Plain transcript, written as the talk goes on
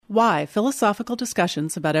Why Philosophical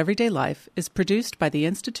Discussions About Everyday Life is produced by the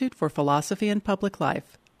Institute for Philosophy and Public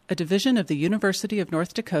Life, a division of the University of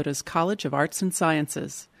North Dakota's College of Arts and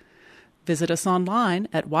Sciences. Visit us online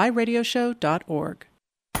at whyradioshow.org.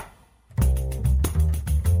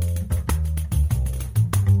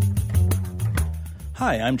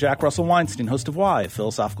 Hi, I'm Jack Russell Weinstein, host of Why,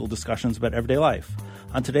 Philosophical Discussions About Everyday Life.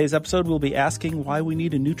 On today's episode, we'll be asking why we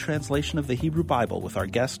need a new translation of the Hebrew Bible with our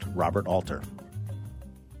guest, Robert Alter.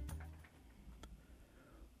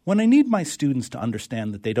 When I need my students to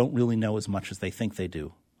understand that they don't really know as much as they think they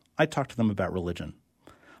do, I talk to them about religion.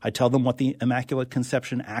 I tell them what the Immaculate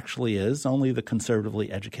Conception actually is. Only the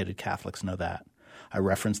conservatively educated Catholics know that. I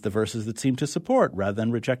reference the verses that seem to support rather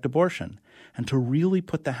than reject abortion. And to really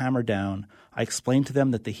put the hammer down, I explain to them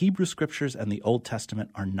that the Hebrew Scriptures and the Old Testament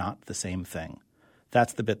are not the same thing.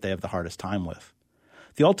 That's the bit they have the hardest time with.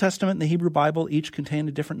 The Old Testament and the Hebrew Bible each contain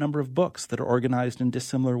a different number of books that are organized in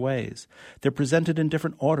dissimilar ways. They're presented in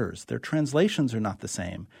different orders. Their translations are not the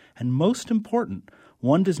same. And most important,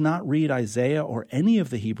 one does not read Isaiah or any of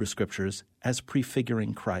the Hebrew Scriptures as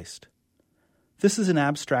prefiguring Christ. This is an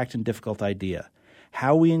abstract and difficult idea.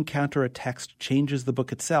 How we encounter a text changes the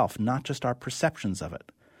book itself, not just our perceptions of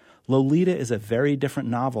it. Lolita is a very different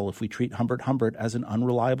novel if we treat Humbert Humbert as an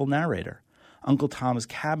unreliable narrator. Uncle Tom's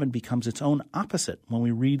Cabin becomes its own opposite when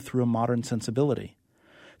we read through a modern sensibility.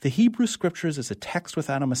 The Hebrew Scriptures is a text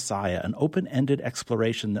without a Messiah, an open-ended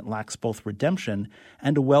exploration that lacks both redemption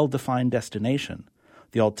and a well-defined destination.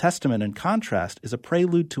 The Old Testament, in contrast, is a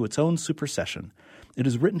prelude to its own supersession. It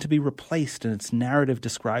is written to be replaced, and its narrative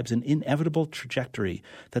describes an inevitable trajectory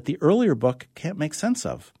that the earlier book can't make sense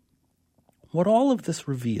of. What all of this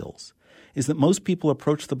reveals is that most people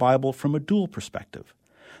approach the Bible from a dual perspective.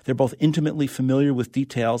 They're both intimately familiar with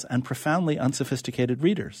details and profoundly unsophisticated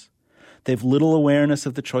readers. They have little awareness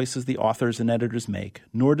of the choices the authors and editors make,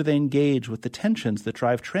 nor do they engage with the tensions that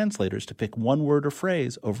drive translators to pick one word or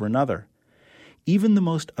phrase over another. Even the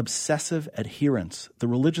most obsessive adherents, the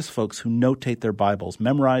religious folks who notate their Bibles,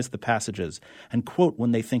 memorize the passages, and quote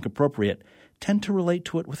when they think appropriate, tend to relate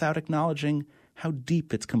to it without acknowledging how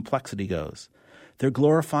deep its complexity goes. They're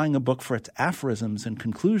glorifying a book for its aphorisms and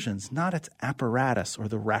conclusions, not its apparatus or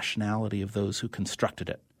the rationality of those who constructed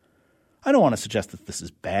it. I don't want to suggest that this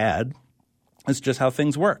is bad. It's just how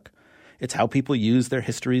things work. It's how people use their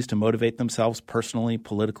histories to motivate themselves personally,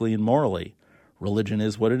 politically, and morally. Religion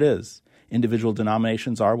is what it is. Individual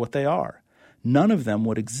denominations are what they are. None of them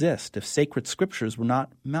would exist if sacred scriptures were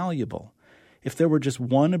not malleable. If there were just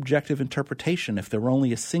one objective interpretation, if there were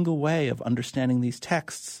only a single way of understanding these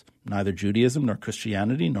texts, neither Judaism nor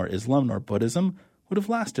Christianity nor Islam nor Buddhism would have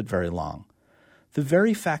lasted very long. The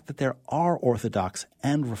very fact that there are Orthodox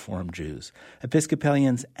and Reform Jews,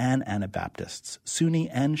 Episcopalians and Anabaptists, Sunni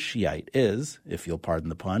and Shiite is, if you'll pardon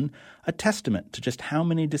the pun, a testament to just how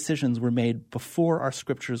many decisions were made before our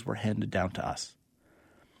scriptures were handed down to us.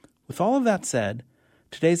 With all of that said,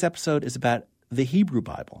 today's episode is about the Hebrew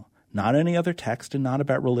Bible, not any other text and not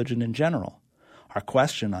about religion in general. Our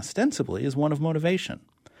question, ostensibly, is one of motivation.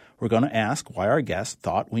 We're going to ask why our guest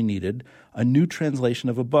thought we needed a new translation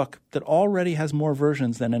of a book that already has more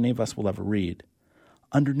versions than any of us will ever read.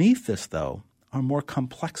 Underneath this, though, are more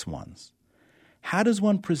complex ones. How does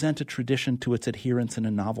one present a tradition to its adherents in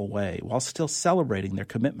a novel way while still celebrating their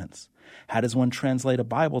commitments? How does one translate a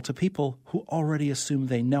Bible to people who already assume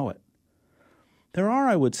they know it? There are,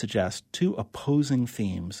 I would suggest, two opposing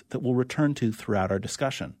themes that we'll return to throughout our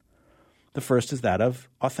discussion. The first is that of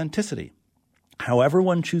authenticity. However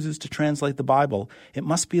one chooses to translate the Bible, it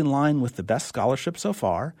must be in line with the best scholarship so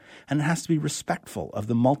far, and it has to be respectful of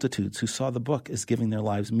the multitudes who saw the book as giving their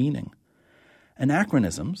lives meaning.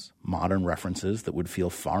 Anachronisms, modern references that would feel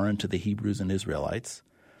foreign to the Hebrews and Israelites,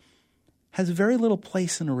 has very little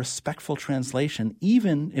place in a respectful translation,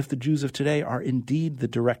 even if the Jews of today are indeed the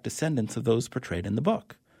direct descendants of those portrayed in the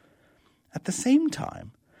book. At the same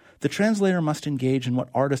time, the translator must engage in what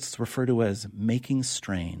artists refer to as making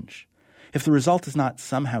strange. If the result is not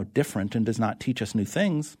somehow different and does not teach us new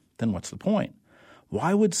things, then what's the point?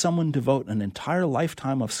 Why would someone devote an entire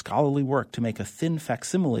lifetime of scholarly work to make a thin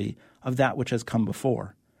facsimile of that which has come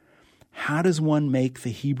before? How does one make the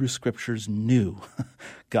Hebrew Scriptures new?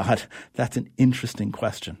 God, that's an interesting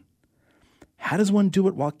question. How does one do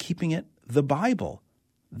it while keeping it the Bible?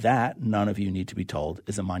 That, none of you need to be told,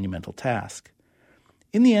 is a monumental task.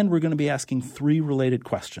 In the end, we're going to be asking three related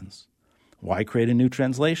questions. Why create a new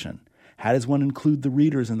translation? How does one include the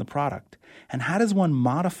readers in the product? And how does one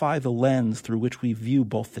modify the lens through which we view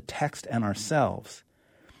both the text and ourselves?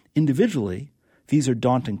 Individually, these are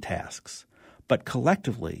daunting tasks, but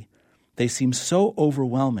collectively, they seem so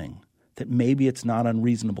overwhelming that maybe it's not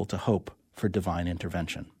unreasonable to hope for divine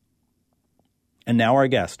intervention. And now our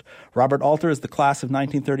guest. Robert Alter is the class of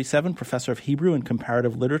 1937 professor of Hebrew and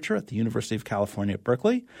comparative literature at the University of California at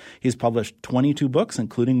Berkeley. He's published 22 books,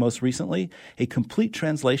 including most recently a complete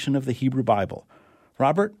translation of the Hebrew Bible.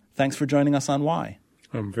 Robert, thanks for joining us on Why.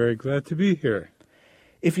 I'm very glad to be here.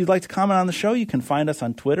 If you'd like to comment on the show, you can find us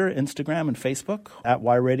on Twitter, Instagram, and Facebook at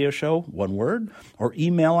Why Radio Show, one word, or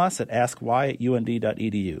email us at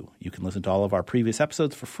askwhy@und.edu. You can listen to all of our previous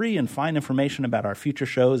episodes for free and find information about our future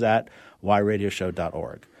shows at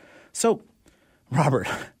whyradioshow.org. So, Robert,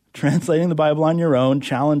 translating the Bible on your own,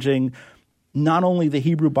 challenging not only the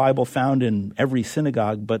Hebrew Bible found in every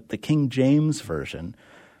synagogue, but the King James Version,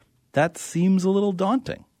 that seems a little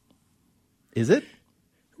daunting. Is it?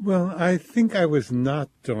 Well, I think I was not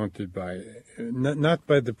daunted by it, not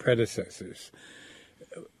by the predecessors.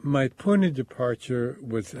 My point of departure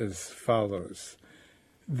was as follows.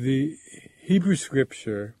 The Hebrew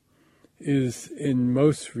Scripture is, in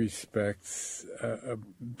most respects, a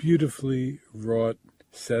beautifully wrought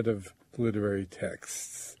set of literary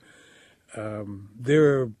texts.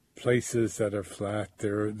 There are places that are flat.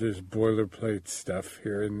 There's boilerplate stuff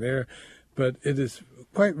here and there, but it is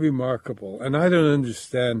quite remarkable. And I don't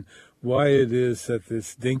understand why it is that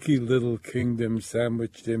this dinky little kingdom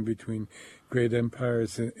sandwiched in between great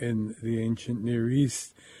empires in the ancient Near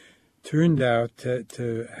East turned out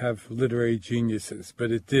to have literary geniuses,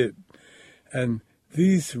 but it did. And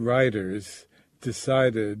these writers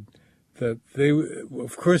decided that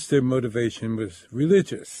of course their motivation was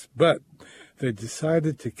religious, but they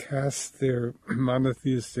decided to cast their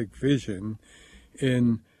monotheistic vision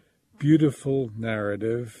in beautiful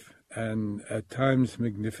narrative and at times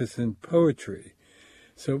magnificent poetry.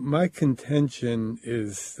 So my contention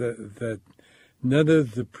is that none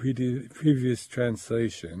of the previous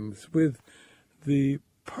translations, with the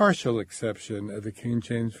partial exception of the King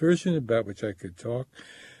James Version, about which I could talk,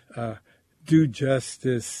 do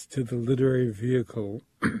justice to the literary vehicle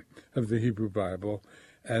of the Hebrew Bible,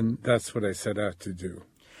 and that's what I set out to do.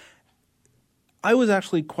 I was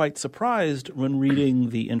actually quite surprised when reading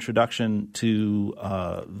the introduction to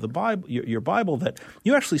the Bible, your Bible, that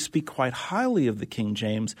you actually speak quite highly of the King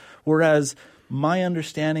James, whereas my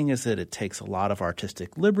understanding is that it takes a lot of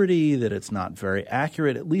artistic liberty, that it's not very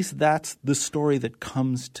accurate. At least that's the story that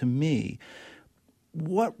comes to me.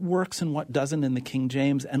 What works and what doesn't in the King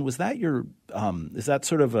James? And was that is that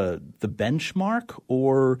sort of the benchmark,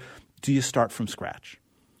 or do you start from scratch?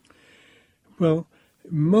 Well,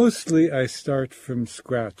 mostly I start from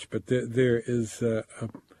scratch, but there is a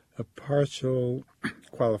partial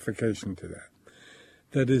qualification to that.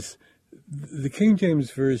 That is, the King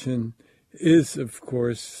James Version is, of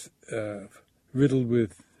course, riddled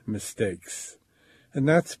with mistakes. And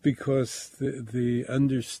that's because the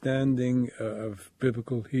understanding of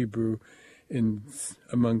biblical Hebrew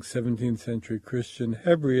among 17th century Christian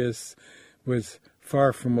Hebraists was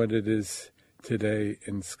far from what it is today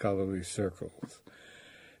in scholarly circles.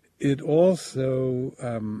 It also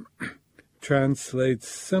translates,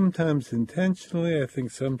 sometimes intentionally, I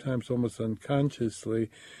think sometimes almost unconsciously,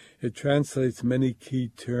 it translates many key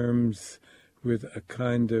terms with a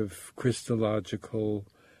kind of Christological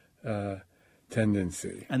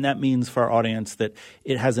tendency. And that means for our audience that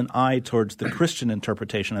it has an eye towards the Christian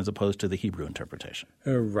interpretation as opposed to the Hebrew interpretation.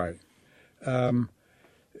 Right.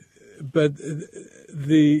 But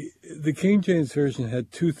the King James Version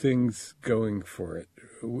had two things going for it,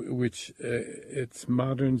 which its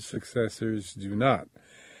modern successors do not.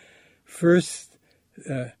 First,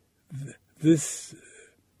 this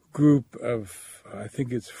group of, I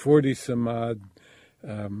think it's 40-some-odd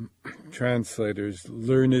translators,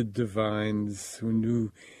 learned divines who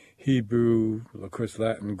knew Hebrew, of course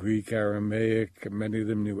Latin, Greek, Aramaic, many of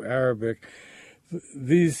them knew Arabic.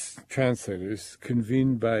 These translators,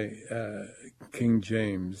 convened by King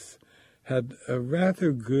James, had a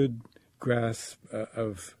rather good grasp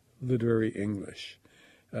of literary English.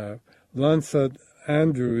 Lansat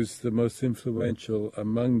Andrews, the most influential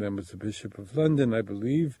among them, was the Bishop of London, I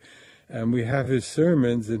believe, and we have his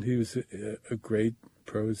sermons, and he was a great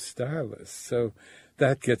prose stylist. So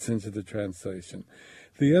that gets into the translation.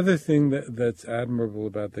 The other thing that's admirable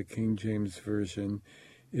about the King James Version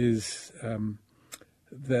is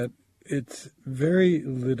that it's very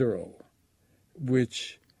literal,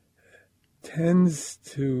 which tends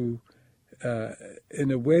to,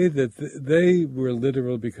 in a way that they were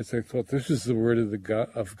literal because they thought this is the word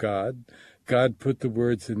of God. God put the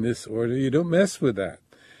words in this order. You don't mess with that.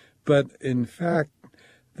 But in fact,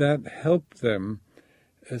 that helped them,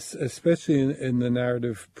 especially in the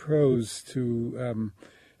narrative prose, to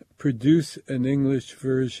produce an English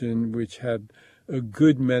version which had a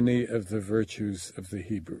good many of the virtues of the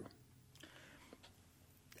Hebrew.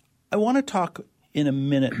 I want to talk in a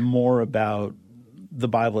minute more about the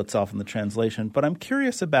Bible itself and the translation, but I'm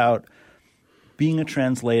curious about being a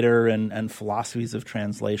translator and philosophies of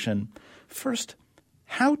translation. First,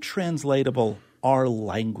 how translatable are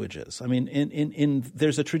languages? I mean,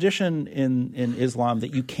 there's a tradition in Islam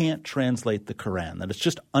that you can't translate the Quran, that it's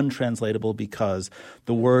just untranslatable because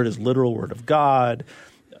the word is literal word of God.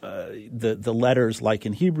 The letters, like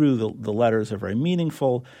in Hebrew, the letters are very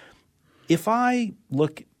meaningful. If I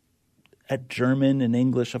look at German and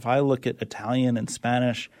English, if I look at Italian and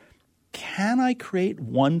Spanish, can I create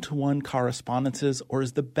one-to-one correspondences, or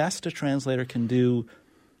is the best a translator can do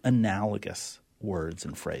analogous words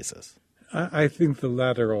and phrases? I think the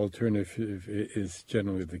latter alternative is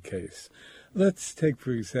generally the case. Let's take,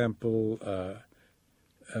 for example,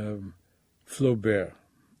 Flaubert,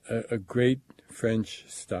 a great French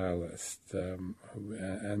stylist,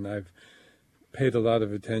 and I've paid a lot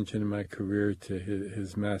of attention in my career to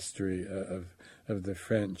his mastery of the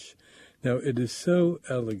French. Now, it is so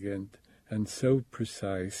elegant and so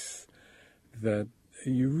precise that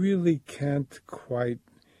you really can't quite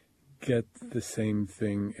get the same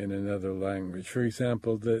thing in another language. For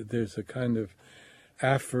example, there's a kind of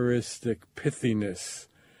aphoristic pithiness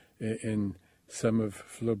in some of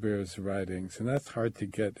Flaubert's writings, and that's hard to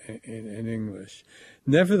get in English.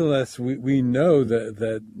 Nevertheless, we know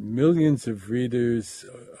that millions of readers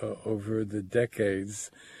over the decades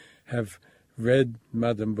have read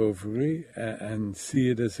Madame Bovary and see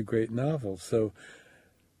it as a great novel. So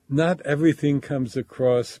not everything comes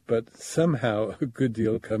across, but somehow a good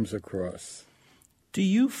deal comes across. Do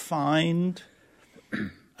you find,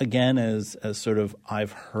 again, as sort of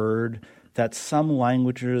I've heard, that some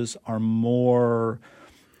languages are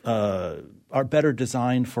better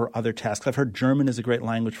designed for other tasks? I've heard German is a great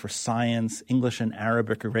language for science. English and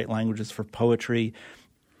Arabic are great languages for poetry.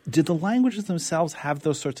 Do the languages themselves have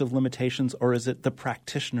those sorts of limitations, or is it the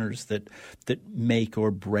practitioners that make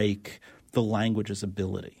or break the language's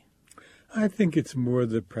ability? I think it's more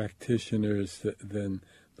the practitioners than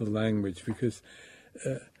the language, because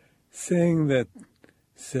saying that,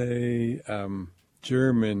 say,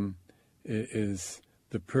 German is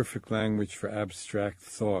the perfect language for abstract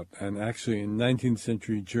thought, and actually in 19th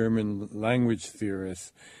century German language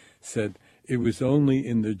theorists said it was only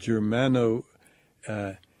in the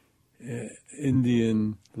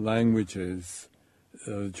Germano-Indian languages,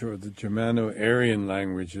 the Germano-Aryan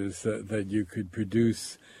languages, that you could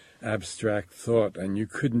produce abstract thought, and you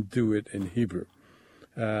couldn't do it in Hebrew.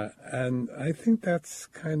 And I think that's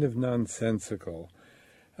kind of nonsensical.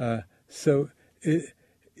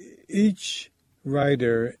 Each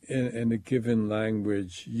writer in a given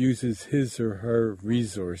language uses his or her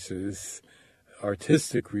resources,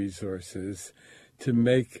 artistic resources, to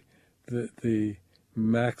make the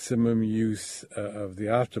maximum use of the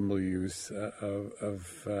optimal use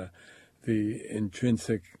of the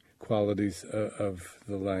intrinsic qualities of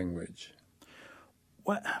the language.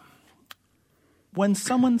 When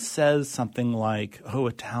someone says something like, oh,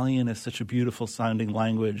 Italian is such a beautiful sounding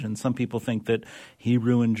language, and some people think that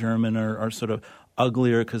Hebrew and German are sort of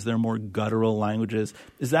uglier because they're more guttural languages,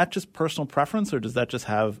 is that just personal preference, or does that just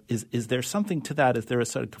have – is there something to that? Is there a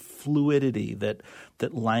sort of fluidity that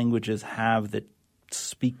languages have that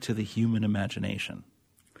speak to the human imagination?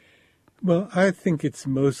 Well, I think it's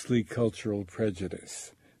mostly cultural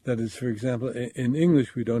prejudice. That is, for example, in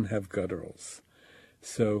English we don't have gutturals.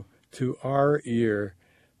 So to our ear,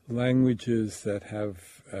 languages that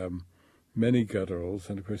have many gutturals,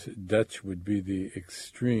 and of course Dutch would be the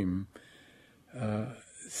extreme,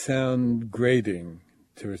 sound grating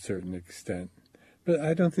to a certain extent. But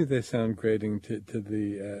I don't think they sound grating to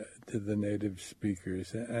the native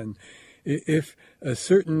speakers. And if a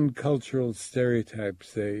certain cultural stereotype,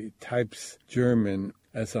 say, types German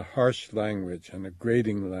as a harsh language and a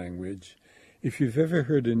grating language, if you've ever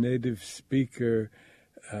heard a native speaker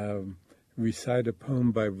recite a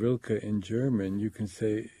poem by Rilke in German, you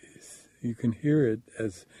can hear it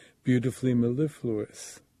as beautifully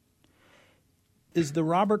mellifluous. Is the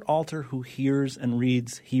Robert Alter who hears and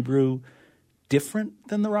reads Hebrew different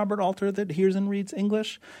than the Robert Alter that hears and reads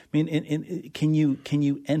English? I mean, can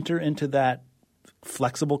you enter into that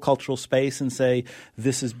flexible cultural space and say,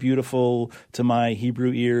 this is beautiful to my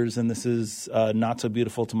Hebrew ears and this is not so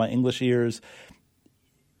beautiful to my English ears?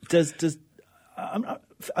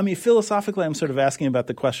 Philosophically, I'm sort of asking about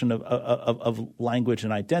the question of language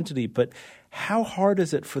and identity, but how hard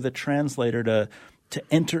is it for the translator to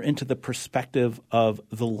enter into the perspective of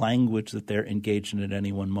the language that they're engaged in at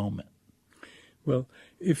any one moment? Well,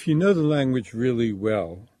 if you know the language really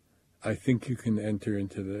well, I think you can enter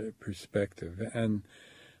into the perspective. And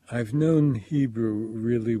I've known Hebrew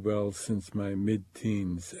really well since my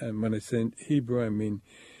mid-teens. And when I say Hebrew, I mean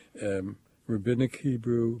Rabbinic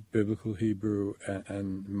Hebrew, Biblical Hebrew,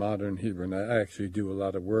 and Modern Hebrew. And I actually do a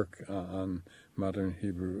lot of work on Modern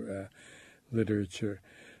Hebrew literature.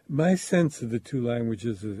 My sense of the two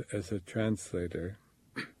languages as a translator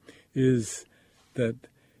is that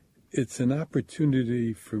it's an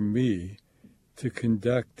opportunity for me to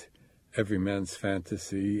conduct every man's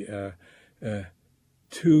fantasy,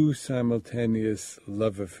 two simultaneous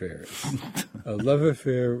love affairs. A love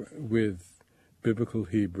affair with Biblical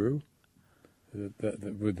Hebrew,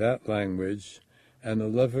 with that language, and a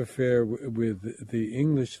love affair with the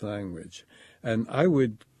English language. And I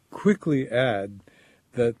would quickly add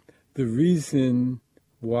that the reason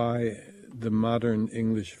why the modern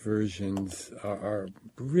English versions are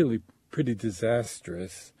really pretty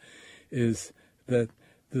disastrous is that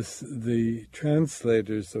the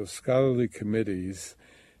translators, those scholarly committees,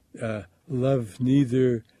 love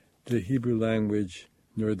neither the Hebrew language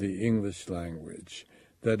nor the English language.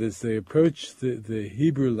 That is, they approach the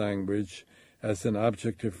Hebrew language as an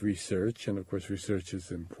object of research, and of course research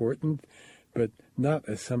is important, but not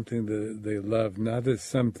as something that they love, not as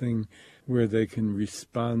something where they can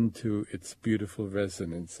respond to its beautiful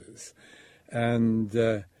resonances. And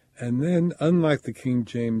then, unlike the King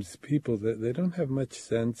James people, they don't have much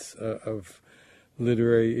sense of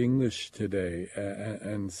literary English today.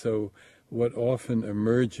 And so what often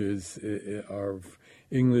emerges are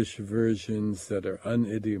English versions that are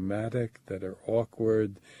unidiomatic, that are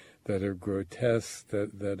awkward, that are grotesque,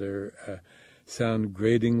 that are sound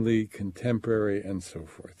gratingly contemporary, and so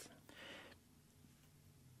forth.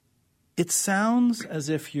 It sounds as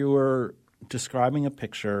if you're describing a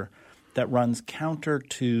picture that runs counter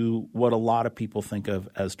to what a lot of people think of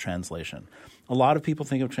as translation. A lot of people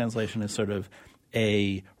think of translation as sort of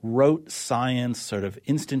a rote science, sort of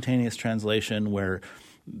instantaneous translation where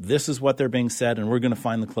this is what they're being said and we're going to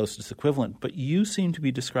find the closest equivalent. But you seem to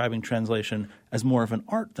be describing translation as more of an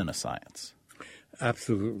art than a science.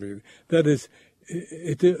 Absolutely. That is,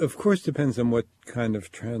 it of course depends on what kind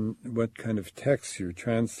of text you're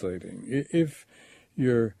translating. If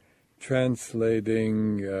you're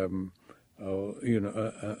translating,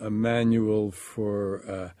 a manual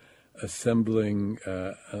for assembling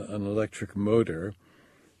an electric motor,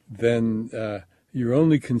 then your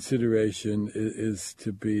only consideration is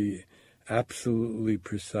to be absolutely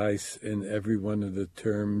precise in every one of the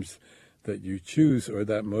terms that you choose, or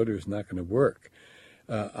that motor is not going to work.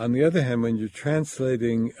 On the other hand, when you're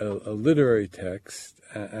translating a literary text,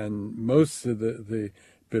 and most of the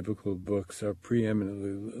biblical books are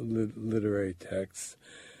preeminently literary texts,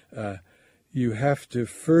 you have to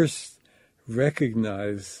first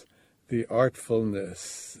recognize the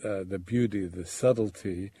artfulness, the beauty, the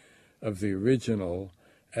subtlety of the original,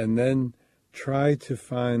 and then try to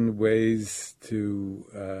find ways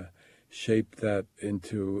to shape that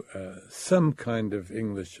into some kind of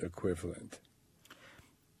English equivalent.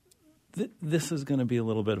 This is going to be a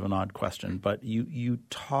little bit of an odd question, but you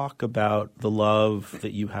talk about the love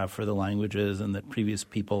that you have for the languages and that previous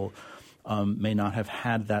people may not have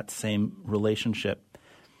had that same relationship.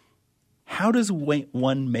 How does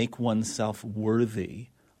one make oneself worthy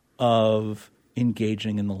of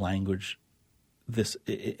engaging in the language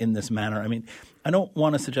in this manner? I mean, I don't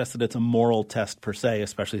want to suggest that it's a moral test per se,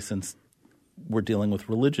 especially since we're dealing with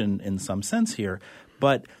religion in some sense here,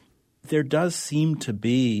 but there does seem to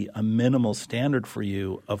be a minimal standard for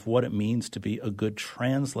you of what it means to be a good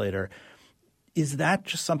translator. Is that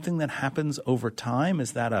just something that happens over time?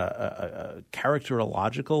 Is that a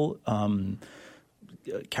characterological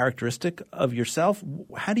characteristic of yourself?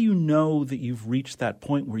 How do you know that you've reached that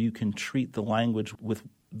point where you can treat the language with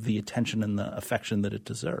the attention and the affection that it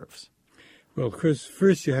deserves? Well, Chris,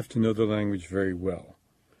 first you have to know the language very well.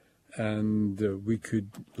 And we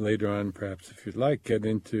could later on, perhaps if you'd like, get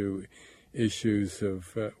into issues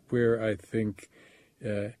of where I think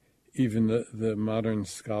even the modern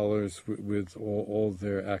scholars with all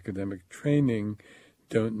their academic training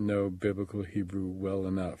don't know Biblical Hebrew well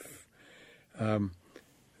enough.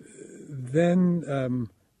 Then,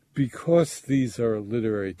 because these are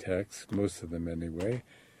literary texts, most of them anyway,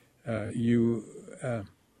 you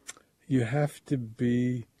have to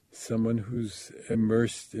be someone who's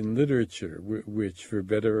immersed in literature, which, for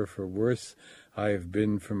better or for worse, I have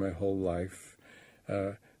been for my whole life,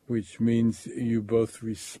 which means you both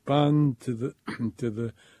respond to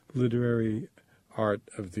the literary art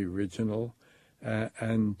of the original,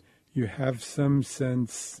 and you have some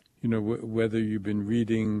sense, whether you've been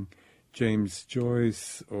reading James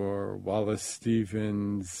Joyce or Wallace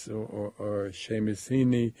Stevens or Seamus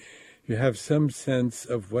Heaney, you have some sense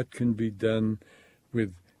of what can be done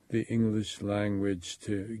with the English language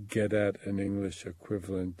to get at an English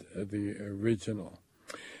equivalent of the original.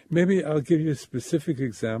 Maybe I'll give you a specific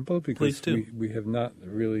example because we have not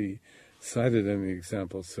really cited any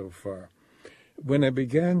examples so far. When I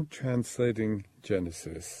began translating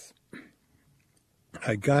Genesis,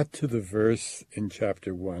 I got to the verse in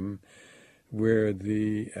chapter 1 where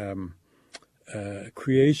the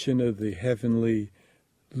creation of the heavenly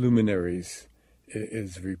luminaries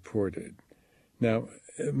is reported. Now,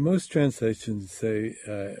 most translations say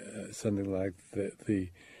something like the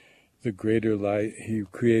greater light, he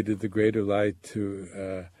created the greater light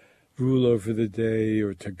to rule over the day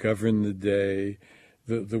or to govern the day.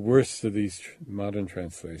 The worst of these modern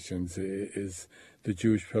translations is the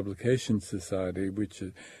Jewish Publication Society, which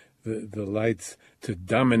is the lights to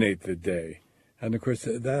dominate the day. And, of course,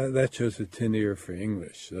 that shows a tin ear for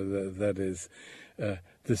English. That is,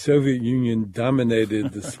 the Soviet Union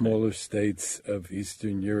dominated the smaller states of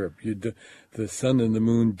Eastern Europe. The sun and the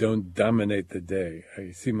moon don't dominate the day.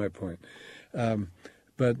 You see my point.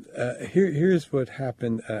 But here's what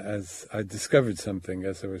happened as I discovered something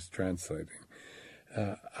as I was translating.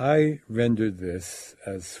 I rendered this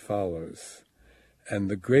as follows. And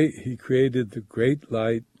he created the great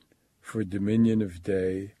light for dominion of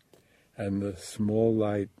day, and the small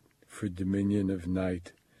light for dominion of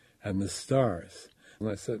night, and the stars. And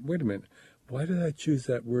I said, wait a minute, why did I choose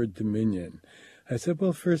that word dominion? I said,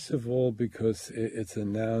 well, first of all, because it's a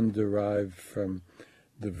noun derived from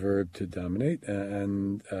the verb to dominate,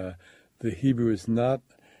 and the Hebrew is not,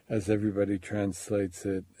 as everybody translates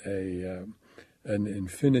it, an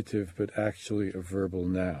infinitive, but actually a verbal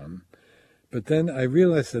noun. But then I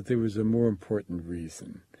realized that there was a more important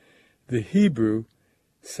reason. The Hebrew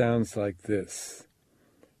sounds like this.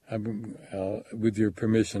 With your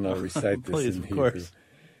permission, I'll recite this Please, in of Hebrew. course.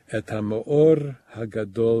 Et ha'ma'or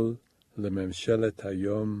hagadol lememshelet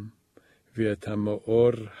hayom, v'et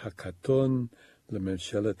ha'ma'or hakaton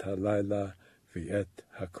lememshelet halayla, v'et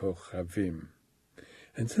hakochavim.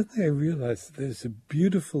 And suddenly I realized there's a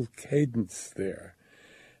beautiful cadence there.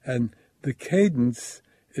 And the cadence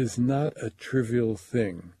is not a trivial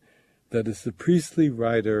thing. That is, the priestly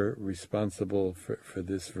writer responsible for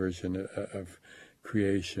this version of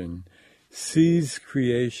creation sees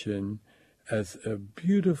creation as a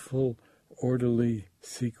beautiful, orderly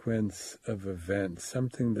sequence of events,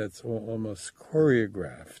 something that's almost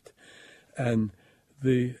choreographed. And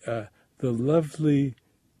the lovely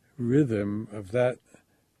rhythm of that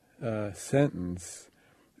sentence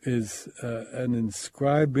is an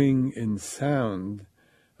inscribing in sound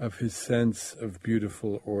of his sense of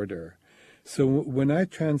beautiful order. So when I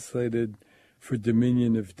translated for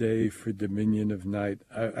dominion of day, for dominion of night,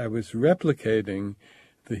 I was replicating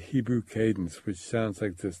the Hebrew cadence, which sounds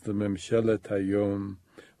like this, Lememshelet hayom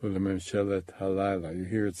or Lememshelet halayla. You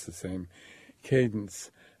hear it's the same cadence.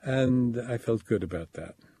 And I felt good about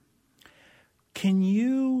that. Can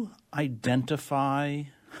you identify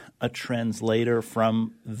a translator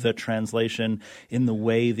from the translation in the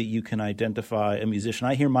way that you can identify a musician?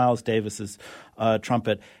 I hear Miles Davis's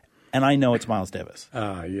trumpet, and I know it's Miles Davis.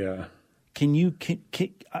 Ah, yeah. Can you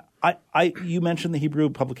you mentioned the Hebrew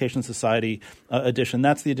Publication Society edition.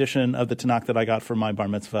 That's the edition of the Tanakh that I got for my bar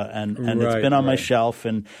mitzvah, and it's been on my shelf.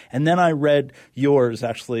 And then I read yours,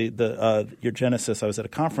 actually, your Genesis. I was at a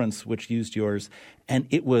conference which used yours, and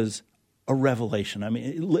it was a revelation. I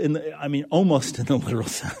mean, almost in the literal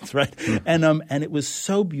sense, right? And it was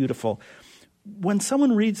so beautiful. When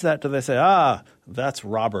someone reads that, do they say, that's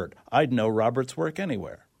Robert? I'd know Robert's work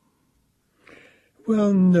anywhere.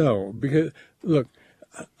 Well, no, because, look,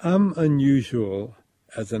 I'm unusual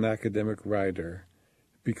as an academic writer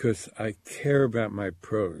because I care about my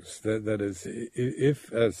prose. That is,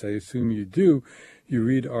 if, as I assume you do, you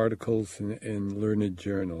read articles in learned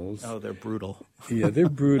journals. Oh, they're brutal. Yeah, they're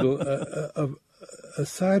brutal.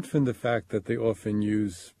 Aside from the fact that they often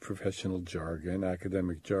use professional jargon,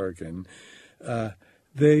 academic jargon,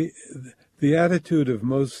 the attitude of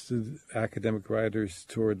most academic writers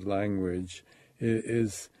toward language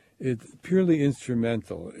is purely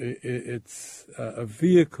instrumental. It's a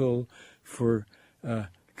vehicle for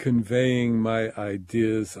conveying my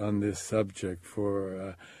ideas on this subject,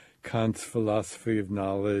 for Kant's philosophy of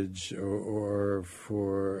knowledge or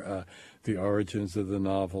for the origins of the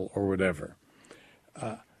novel or whatever.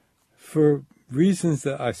 For reasons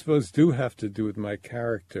that I suppose do have to do with my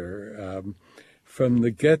character, from the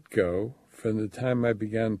get-go, from the time I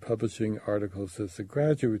began publishing articles as a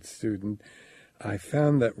graduate student, I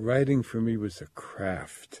found that writing for me was a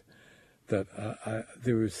craft. that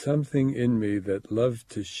there was something in me that loved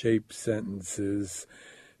to shape sentences,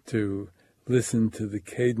 to listen to the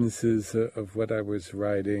cadences of what I was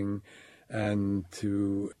writing, and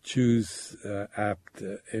to choose apt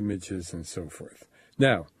images and so forth.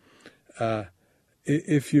 Now,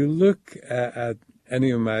 if you look at any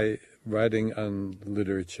of my writing on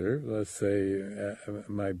literature, let's say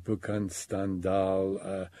my book on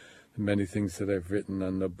Stendhal, many things that I've written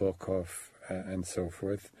on Nabokov and so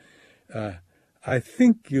forth, I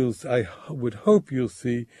would hope you'll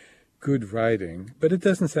see good writing, but it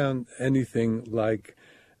doesn't sound anything like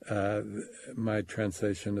my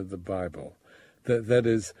translation of the Bible. That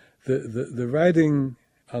is, the writing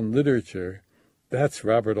on literature, that's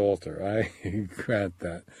Robert Alter, I grant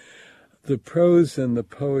that. The prose and the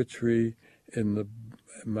poetry in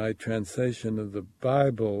my translation of the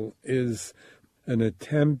Bible is an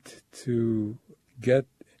attempt to get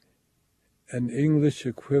an English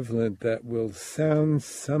equivalent that will sound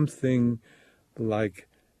something like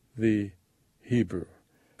the Hebrew.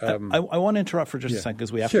 I want to interrupt for just a second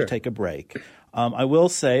because we have to take a break. I will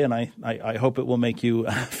say, and I hope it will make you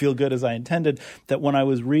feel good as I intended, that when I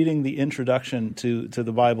was reading the introduction to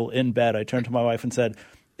the Bible in bed, I turned to my wife and said,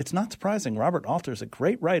 "It's not surprising. Robert Alter is a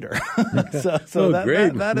great writer."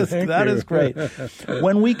 Great. That is great.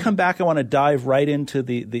 When we come back, I want to dive right into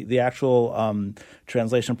the actual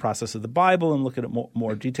translation process of the Bible and look at it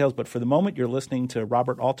more details. But for the moment, you're listening to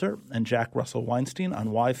Robert Alter and Jack Russell Weinstein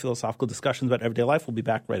on Why Philosophical Discussions About Everyday Life. We'll be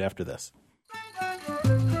back right after this.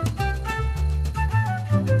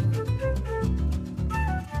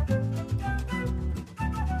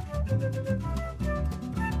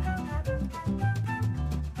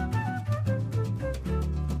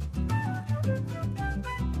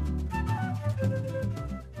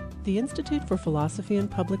 The Institute for Philosophy and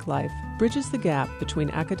Public Life bridges the gap between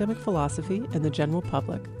academic philosophy and the general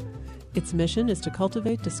public. Its mission is to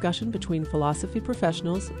cultivate discussion between philosophy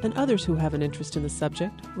professionals and others who have an interest in the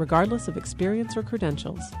subject, regardless of experience or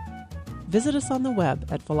credentials. Visit us on the web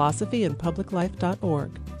at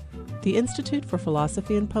philosophyandpubliclife.org. The Institute for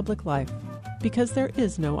Philosophy and Public Life, because there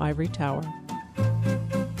is no ivory tower.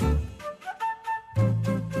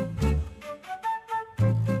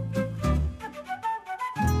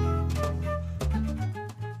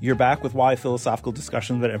 You're back with Why Philosophical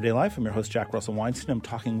Discussions About Everyday Life. I'm your host, Jack Russell Weinstein. I'm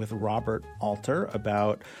talking with Robert Alter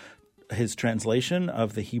about his translation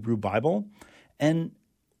of the Hebrew Bible. And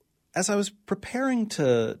as I was preparing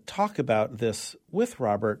to talk about this with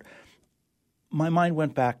Robert, my mind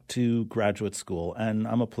went back to graduate school. And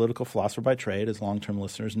I'm a political philosopher by trade, as long-term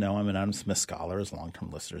listeners know. I'm an Adam Smith scholar, as long-term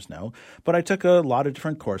listeners know. But I took a lot of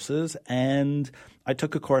different courses, and I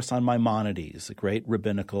took a course on Maimonides, a great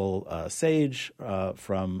rabbinical sage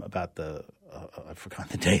from about I've forgotten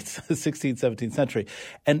the dates, 16th, 17th century.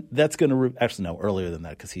 And that's going to actually, no, earlier than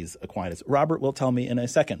that because he's Aquinas. Robert will tell me in a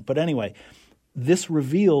second. But anyway, this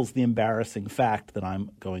reveals the embarrassing fact that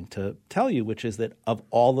I'm going to tell you, which is that of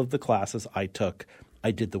all of the classes I took,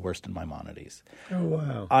 I did the worst in Maimonides. Oh,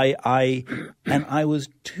 wow. I was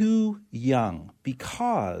too young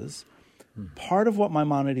because part of what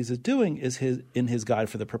Maimonides is doing is in his Guide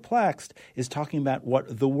for the Perplexed is talking about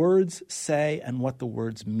what the words say and what the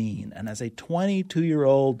words mean. And as a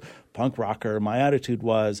 22-year-old punk rocker, my attitude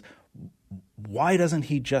was, why doesn't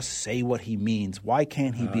he just say what he means? Why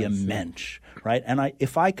can't he be a mensch, right? And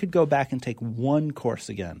if I could go back and take one course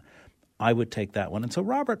again, I would take that one. And so,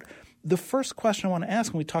 Robert, the first question I want to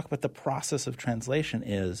ask when we talk about the process of translation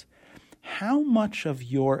is, how much of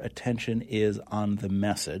your attention is on the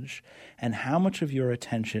message and how much of your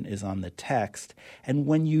attention is on the text? And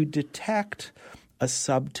when you detect a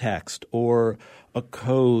subtext or a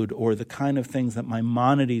code or the kind of things that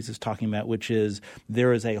Maimonides is talking about, which is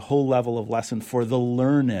there is a whole level of lesson for the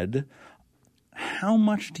learned, how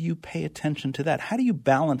much do you pay attention to that? How do you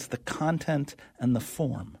balance the content and the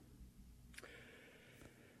form?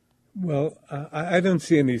 Well, I don't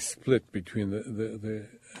see any split between the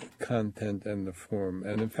content and the form.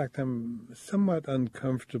 And in fact, I'm somewhat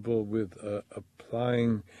uncomfortable with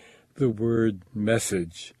applying the word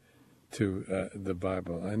message to the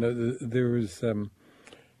Bible. I know there was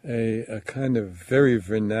a kind of very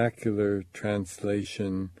vernacular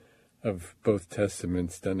translation of both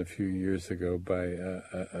Testaments done a few years ago by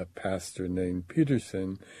a pastor named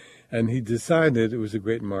Peterson, and he decided it was a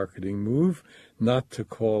great marketing move not to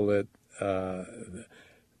call it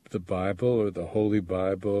the Bible or the Holy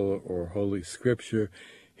Bible or Holy Scripture.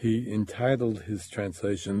 He entitled his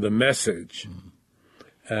translation The Message.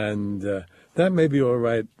 And that may be all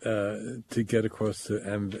right to get across to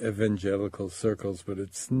evangelical circles, but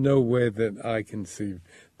it's no way that I conceive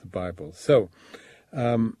the Bible. So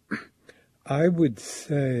I would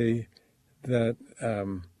say that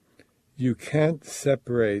you can't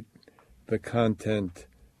separate the content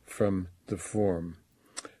from the form.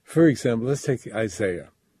 For example, let's take Isaiah.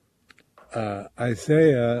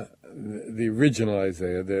 Isaiah, the original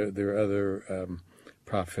Isaiah, there are other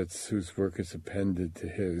prophets whose work is appended to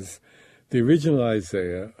his. The original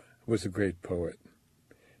Isaiah was a great poet.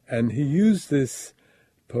 And he used this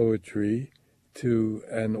poetry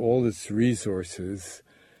and all its resources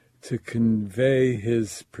to convey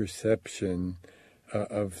his perception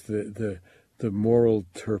of the moral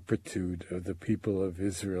turpitude of the people of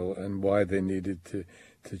Israel and why they needed to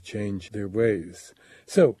change their ways.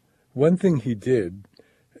 So one thing he did,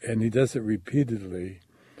 and he does it repeatedly,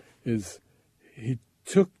 is he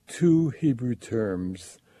took two Hebrew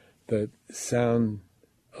terms that sound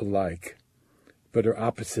alike but are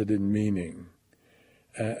opposite in meaning,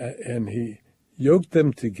 and he yoked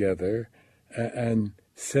them together and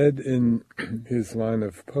said in his line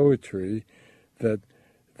of poetry that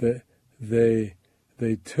they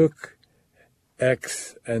took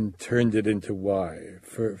X and turned it into Y.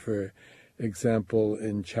 For example,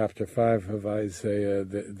 in chapter 5 of Isaiah,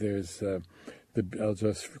 there's I'll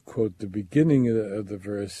just quote the beginning of the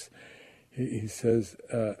verse. He says,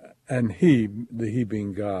 and he, the he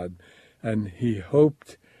being God, and he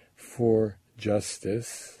hoped for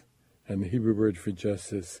justice, and the Hebrew word for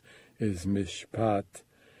justice is mishpat,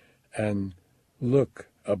 and look,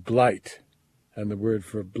 a blight, and the word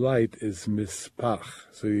for blight is mispach.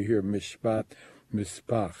 So you hear mishpat,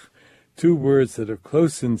 mispach, two words that are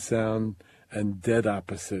close in sound and dead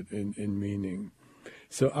opposite in meaning.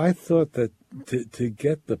 So I thought that to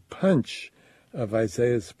get the punch of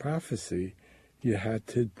Isaiah's prophecy, you had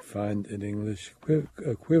to find an English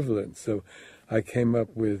equivalent. So I came up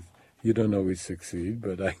with, you don't always succeed,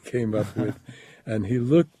 but I came up with, and he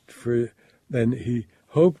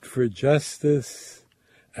hoped for justice,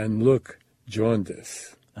 and look,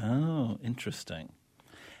 jaundice. Oh, interesting.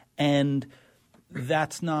 And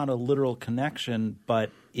that's not a literal connection,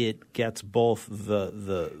 but it gets both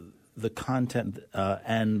the content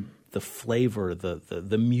and the flavor,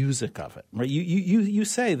 the music of it. Right? You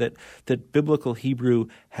say that biblical Hebrew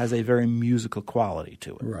has a very musical quality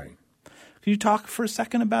to it. Right. Can you talk for a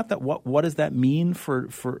second about that? What does that mean for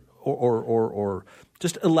or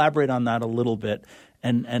just elaborate on that a little bit,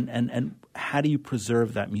 and how do you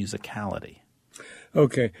preserve that musicality?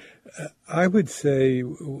 Okay. I would say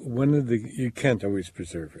you can't always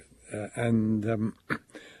preserve it. And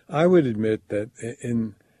I would admit that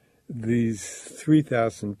in these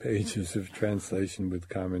 3,000 pages of translation with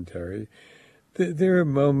commentary, there are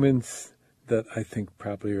moments that I think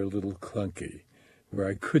probably are a little clunky, where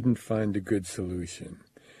I couldn't find a good solution.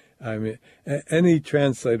 I mean, any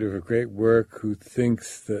translator of a great work who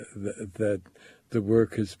thinks that the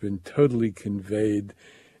work has been totally conveyed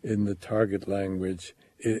in the target language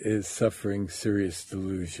is suffering serious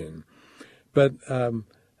delusion. But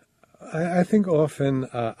I think often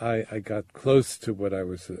I got close to what I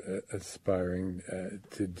was aspiring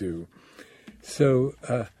to do. So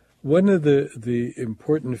one of the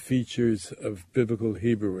important features of biblical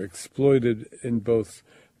Hebrew exploited in both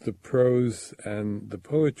the prose and the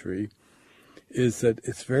poetry is that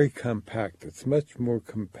it's very compact. It's much more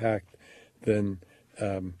compact than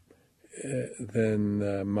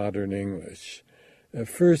modern English.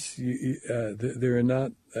 First, there are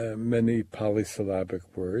not many polysyllabic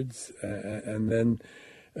words, and then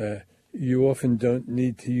you often don't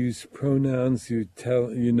need to use pronouns. You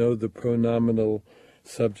know the pronominal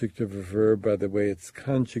subject of a verb by the way it's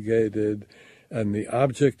conjugated, and the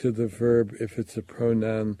object of the verb, if it's a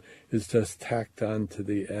pronoun, is just tacked on to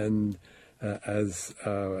the end as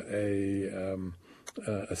a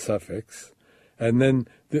suffix. And then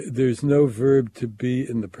there's no verb to be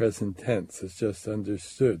in the present tense. It's just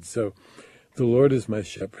understood. So the Lord is my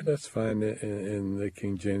shepherd. That's fine in the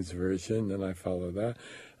King James Version, and I follow that.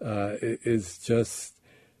 It is just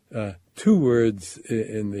two words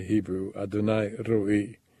in the Hebrew, Adonai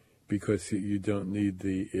Roi, because you don't need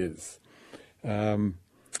the is.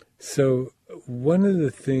 So one of the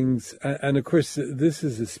things, and of course this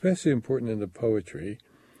is especially important in the poetry,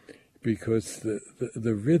 because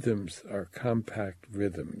the rhythms are compact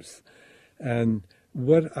rhythms. And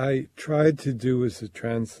what I tried to do as a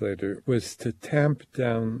translator was to tamp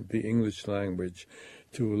down the English language,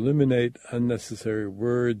 to eliminate unnecessary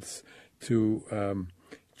words, to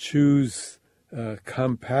choose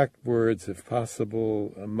compact words, if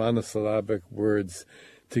possible, monosyllabic words,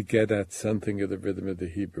 to get at something of the rhythm of the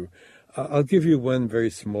Hebrew. I'll give you one very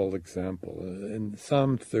small example. In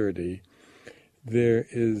Psalm 30, there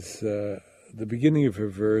is the beginning of a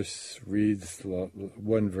verse reads,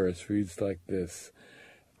 one verse reads like this: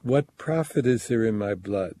 "What profit is there in my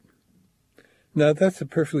blood?" Now, that's a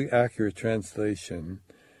perfectly accurate translation,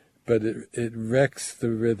 but it wrecks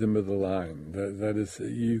the rhythm of the line. That is,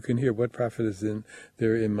 you can hear "what profit is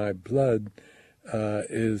there in my blood"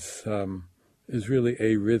 is really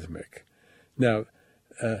arrhythmic. Now,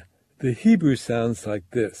 the Hebrew sounds like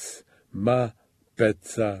this: "Ma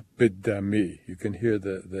betza bidami." You can hear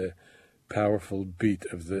the powerful beat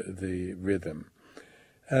of the rhythm.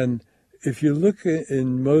 And if you look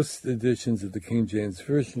in most editions of the King James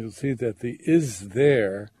Version, you'll see that the "is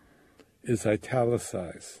there" is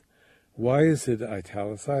italicized. Why is it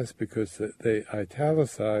italicized? Because they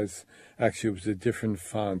italicize, actually it was a different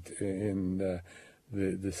font in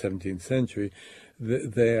the 17th century.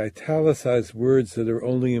 They italicize words that are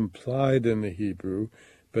only implied in the Hebrew,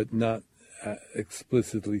 but not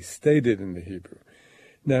explicitly stated in the Hebrew.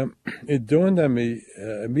 Now, it dawned on me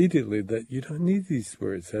immediately that you don't need these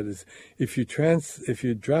words. That is, if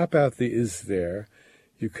you drop out the "is there,"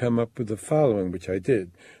 you come up with the following, which I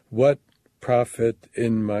did: "What profit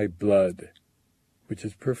in my blood?" which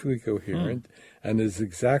is perfectly coherent and is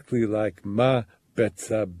exactly like "ma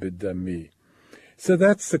betza bidami." So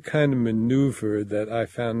that's the kind of maneuver that I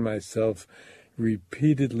found myself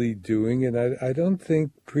repeatedly doing, and I don't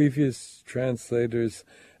think previous translators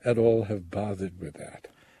at all have bothered with that.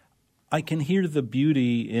 I can hear the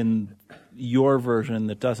beauty in your version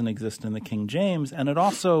that doesn't exist in the King James, and it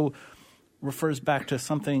also refers back to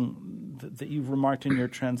something that you've remarked in your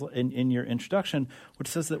in your introduction, which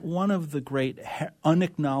says that one of the great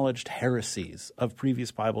unacknowledged heresies of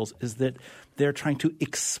previous Bibles is that they're trying to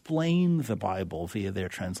explain the Bible via their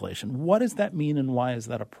translation. What does that mean, and why is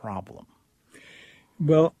that a problem?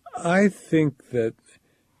 Well, I think that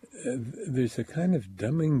there's a kind of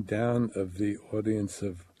dumbing down of the audience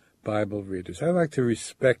of Bible readers. I like to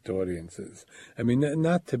respect audiences. I mean,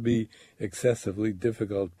 not to be excessively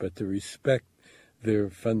difficult, but to respect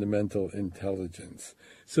their fundamental intelligence.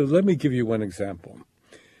 So let me give you one example.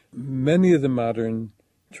 Many of the modern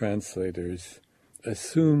translators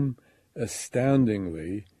assume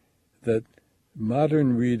astoundingly that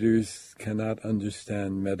modern readers cannot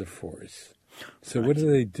understand metaphors. So what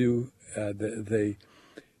do? They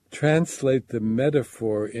translate the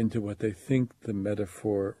metaphor into what they think the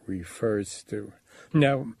metaphor refers to.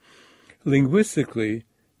 Now, linguistically,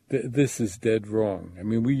 this is dead wrong. I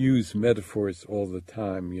mean, we use metaphors all the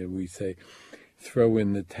time. You know, we say, throw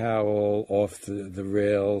in the towel, off the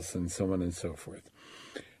rails, and so on and so forth.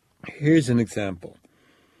 Here's an example.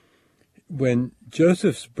 When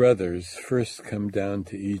Joseph's brothers first come down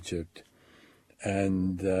to Egypt,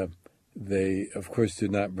 and they, of course, do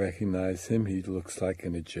not recognize him. He looks like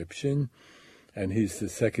an Egyptian, and he's the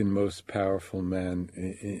second most powerful man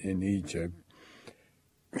in Egypt.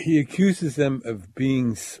 He accuses them of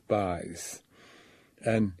being spies.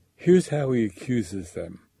 And here's how he accuses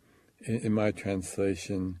them, in my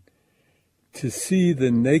translation: "To see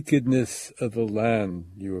the nakedness of the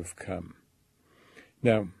land you have come."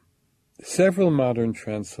 Now, several modern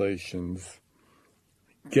translations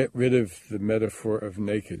get rid of the metaphor of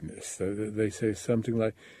nakedness. They say something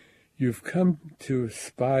like, "You've come to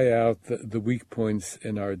spy out the weak points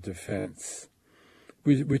in our defense,"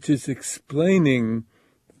 which is explaining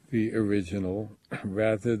the original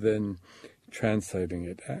rather than translating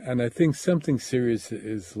it. And I think something serious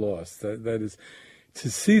is lost. That is,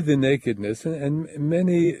 to see the nakedness, and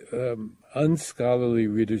many unscholarly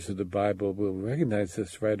readers of the Bible will recognize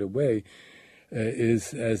this right away,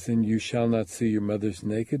 is as in "you shall not see your mother's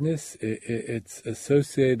nakedness." It's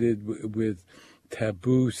associated with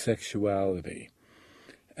taboo sexuality.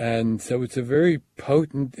 And so it's a very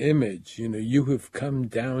potent image. You know, you have come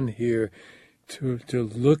down here to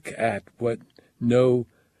look at what no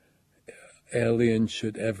alien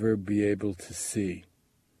should ever be able to see.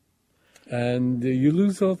 And you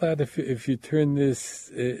lose all that if you turn this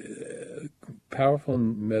powerful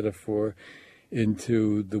metaphor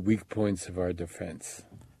into the weak points of our defense.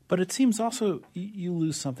 But it seems also you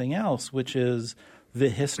lose something else, which is the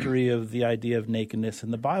history of the idea of nakedness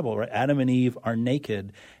in the Bible, right? Adam and Eve are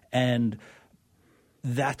naked, and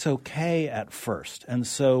that's okay at first. And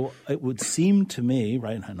so it would seem to me,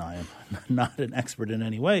 right, and I am not an expert in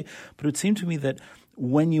any way, but it would seem to me that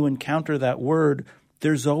when you encounter that word,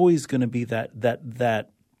 there's always going to be that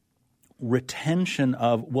retention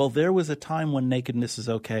of, well, there was a time when nakedness is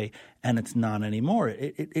okay and it's not anymore.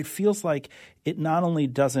 It feels like it not only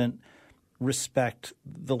doesn't respect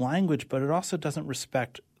the language, but it also doesn't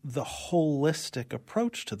respect the holistic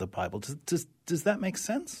approach to the Bible. Does that make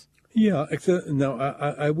sense? Yeah. Now,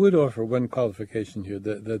 I would offer one qualification here,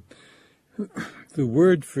 that the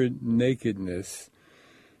word for nakedness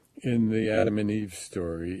in the Adam and Eve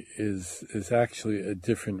story is actually a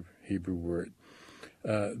different Hebrew word.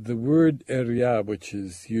 The word eria, which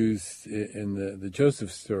is used in the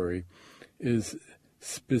Joseph story, is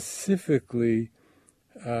specifically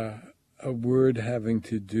a word having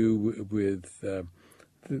to do with the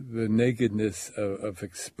nakedness of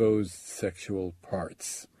exposed sexual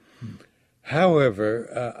parts.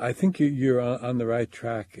 However, I think you're on the right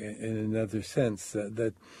track in another sense,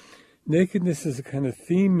 that nakedness is a kind of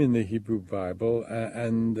theme in the Hebrew Bible,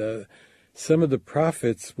 and some of the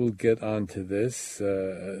prophets will get onto this,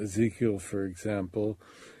 Ezekiel, for example,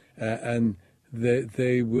 and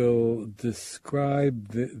they will describe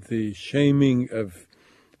the shaming of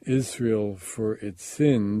Israel for its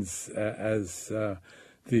sins as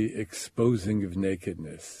the exposing of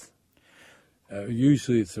nakedness.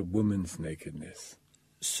 Usually it's a woman's nakedness.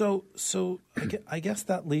 So I guess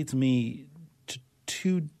that leads me to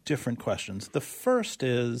two different questions. The first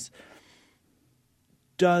is,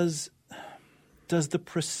 does the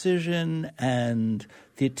precision and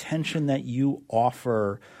the attention that you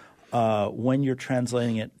offer when you're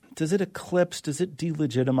translating it, does it eclipse, does it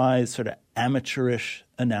delegitimize sort of amateurish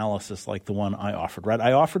analysis like the one I offered, right?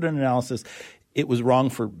 I offered an analysis. It was wrong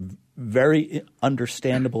for very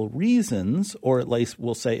understandable reasons, or at least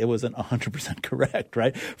we'll say it wasn't 100% correct,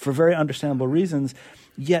 right? For very understandable reasons.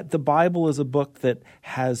 Yet the Bible is a book that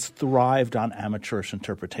has thrived on amateurish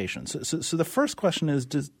interpretation. So the first question is,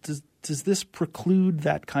 does this preclude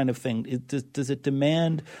that kind of thing? Does it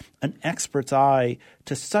demand an expert's eye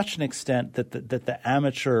to such an extent that the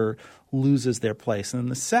amateur loses their place? And then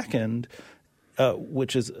the second,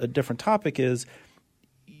 which is a different topic, is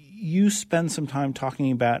you spend some time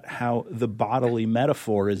talking about how the bodily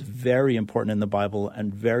metaphor is very important in the Bible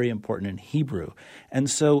and very important in Hebrew. And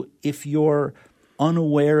so if you're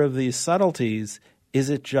unaware of these subtleties,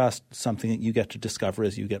 is it just something that you get to discover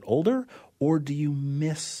as you get older, or do you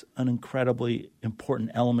miss an incredibly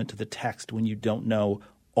important element to the text when you don't know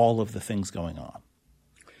all of the things going on?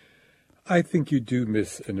 I think you do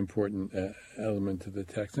miss an important element to the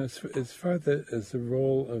text. And as far as the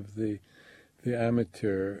role of the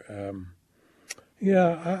amateur,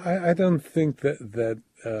 I don't think that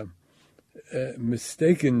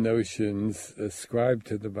mistaken notions ascribed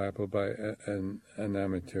to the Bible by an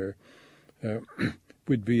amateur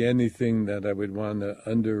would be anything that I would want to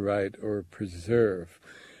underwrite or preserve.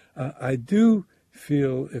 I do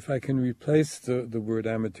feel if I can replace the word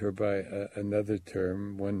amateur by another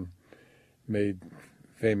term, one made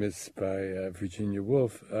famous by Virginia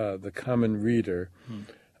Woolf, the common reader,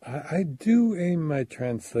 I do aim my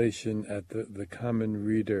translation at the common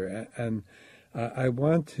reader, and I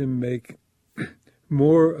want to make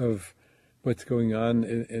more of what's going on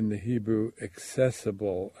in the Hebrew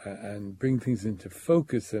accessible and bring things into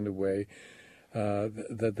focus in a way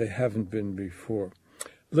that they haven't been before.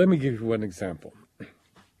 Let me give you one example.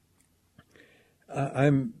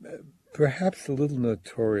 I'm perhaps a little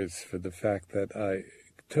notorious for the fact that I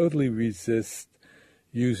totally resist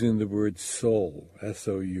using the word soul,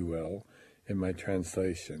 S-O-U-L, in my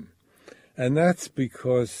translation. And that's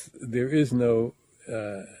because there is no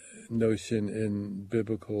notion in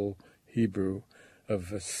biblical Hebrew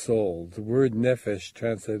of a soul. The word nephesh,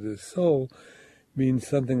 translated as soul, means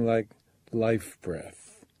something like life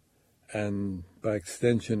breath. And by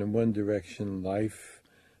extension, in one direction, life,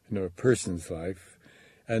 a person's life.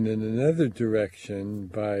 And in another direction,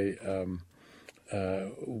 by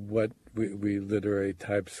what we literary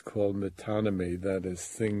types call metonymy, that is,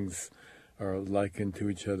 things are likened to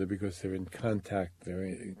each other because they're in contact, they're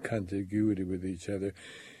in contiguity with each other.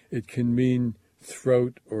 It can mean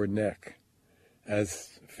throat or neck,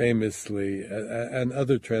 as famously, and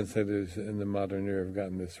other translators in the modern era have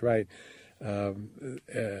gotten this right.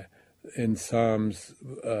 In Psalms,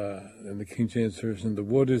 in the King James Version, the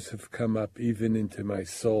waters have come up even into my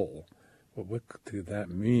soul. Well, what did that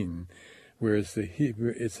mean? Whereas the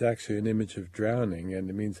Hebrew, it's actually an image of drowning, and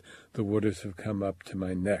it means the waters have come up to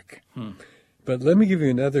my neck. But let me give you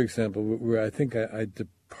another example where I think I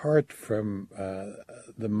depart from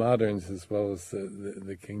the moderns as well as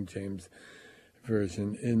the King James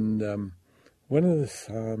Version. In one of the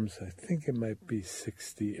Psalms, I think it might be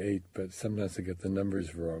 68, but sometimes I get the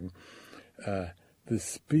numbers wrong, the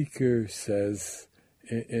speaker says,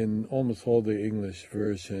 in almost all the English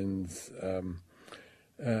versions,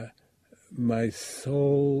 my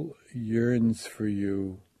soul yearns for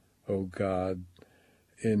you, O God,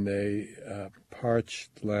 in a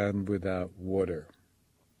parched land without water.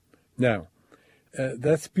 Now,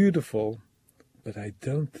 that's beautiful, but I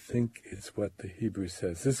don't think it's what the Hebrew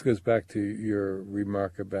says. This goes back to your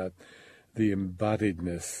remark about the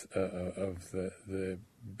embodiedness of the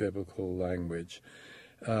biblical language.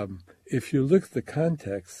 If you look at the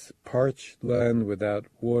context, parched land without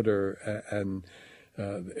water, and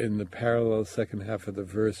in the parallel second half of the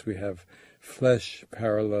verse we have flesh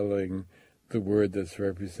paralleling the word that's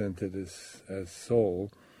represented as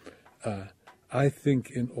soul. I think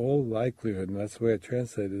in all likelihood, and that's the way I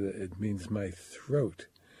translated it, it means my throat.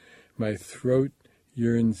 My throat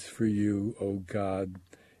yearns for you, O God,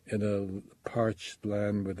 in a parched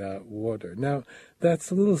land without water. Now,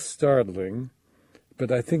 that's a little startling, but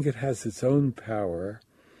I think it has its own power,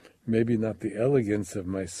 maybe not the elegance of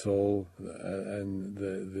my soul and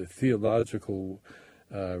the theological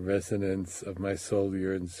resonance of my soul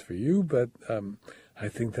yearns for you, but I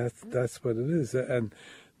think that's what it is. And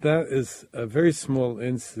that is a very small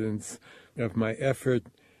instance of my effort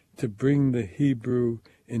to bring the Hebrew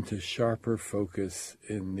into sharper focus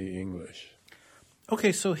in the English.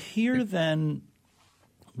 Okay, so here then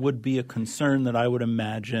would be a concern that I would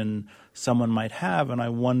imagine someone might have, and I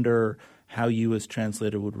wonder how you as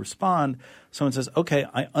translator would respond. Someone says, okay,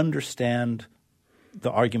 I understand the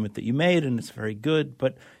argument that you made, and it's very good,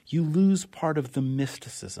 but you lose part of the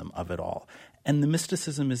mysticism of it all. And the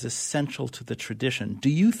mysticism is essential to the tradition. Do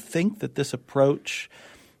you think that this approach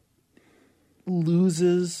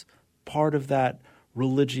loses part of that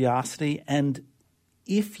religiosity? And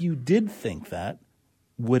if you did think that,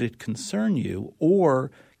 would it concern you?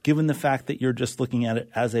 Or given the fact that you're just looking at it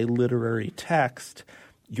as a literary text,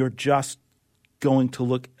 you're just going to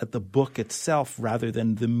look at the book itself rather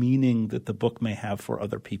than the meaning that the book may have for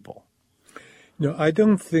other people? No, I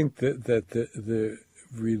don't think that the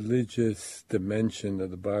religious dimension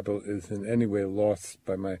of the Bible is in any way lost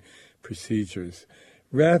by my procedures.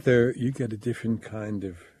 Rather, you get a different kind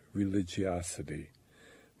of religiosity.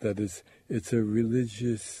 That is, it's a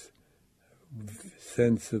religious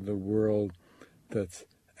sense of the world that's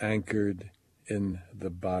anchored in the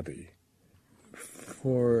body.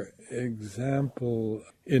 For example,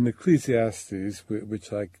 in Ecclesiastes,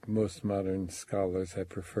 which like most modern scholars I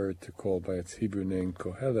prefer to call by its Hebrew name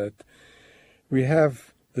Kohelet, we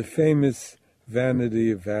have the famous vanity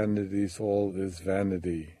of vanities, all is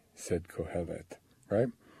vanity, said Kohelet, right?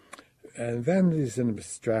 And vanity is an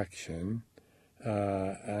abstraction,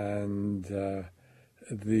 and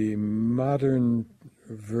the modern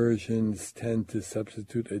versions tend to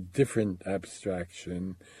substitute a different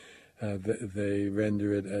abstraction. They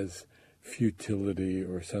render it as futility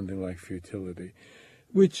or something like futility,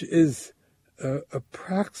 which is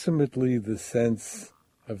approximately the sense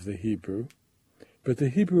of the Hebrew. But the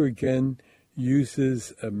Hebrew, again,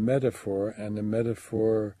 uses a metaphor, and a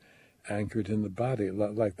metaphor anchored in the body,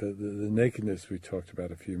 like the nakedness we talked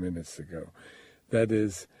about a few minutes ago. That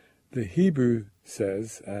is, the Hebrew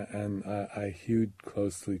says, and I hewed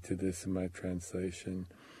closely to this in my translation,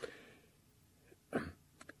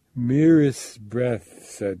 merest breath,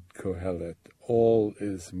 said Kohelet, all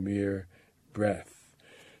is mere breath.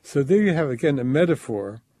 So there you have, again, a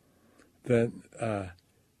metaphor that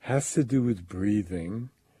has to do with breathing,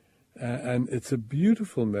 and it's a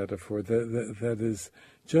beautiful metaphor that is,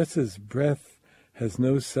 just as breath has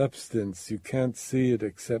no substance, you can't see it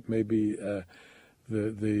except maybe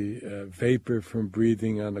the vapor from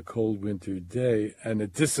breathing on a cold winter day, and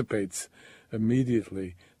it dissipates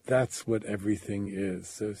immediately. That's what everything is.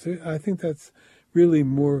 So I think that's really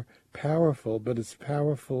more powerful, but it's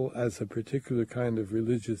powerful as a particular kind of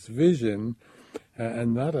religious vision,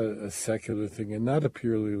 and not a secular thing, and not a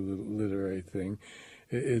purely literary thing.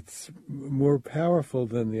 It's more powerful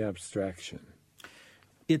than the abstraction.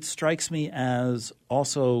 It strikes me as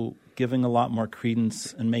also giving a lot more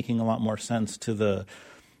credence and making a lot more sense to the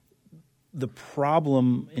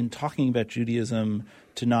problem in talking about Judaism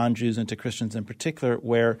to non-Jews and to Christians in particular,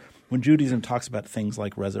 where when Judaism talks about things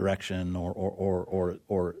like resurrection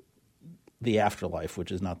or the afterlife,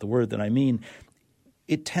 which is not the word that I mean,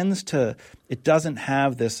 it doesn't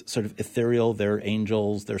have this sort of ethereal, their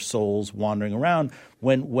angels, their souls wandering around.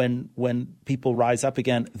 When people rise up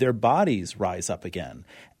again, their bodies rise up again.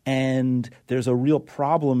 And there's a real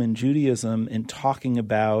problem in Judaism in talking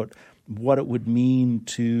about what it would mean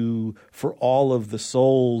for all of the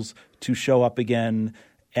souls to show up again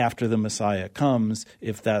after the Messiah comes,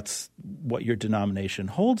 if that's what your denomination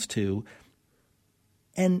holds to.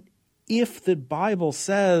 And if the Bible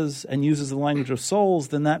says and uses the language of souls,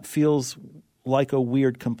 then that feels like a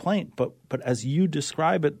weird complaint. But as you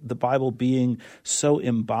describe it, the Bible being so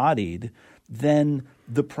embodied, then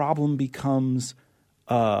the problem becomes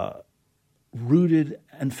rooted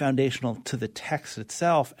and foundational to the text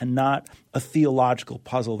itself and not a theological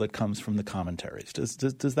puzzle that comes from the commentaries.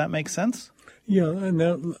 Does that make sense? Yeah.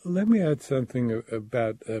 Now, let me add something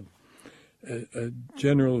about a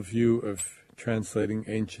general view of translating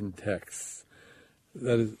ancient texts.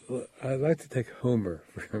 That is, I'd like to take Homer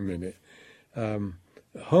for a minute.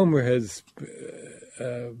 Homer has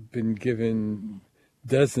been given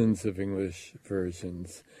dozens of English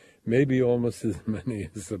versions, maybe almost as many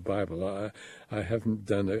as the Bible. I haven't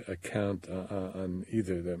done a count on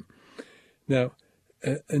either of them. Now,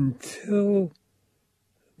 until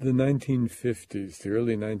the 1950s, the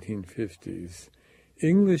early 1950s,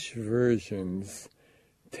 English versions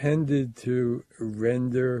tended to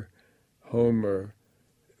render Homer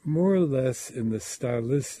more or less in the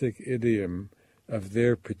stylistic idiom of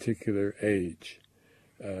their particular age.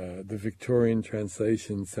 The Victorian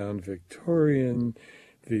translations sound Victorian.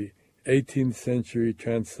 The 18th century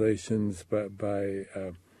translations by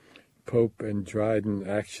Pope and Dryden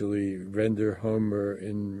actually render Homer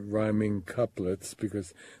in rhyming couplets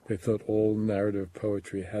because they thought all narrative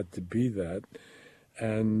poetry had to be that.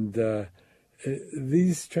 And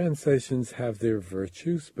these translations have their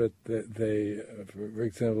virtues, but they, for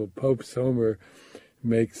example, Pope's Homer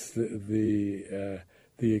makes the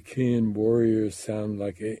Achaean warriors sound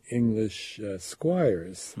like English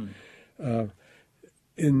squires.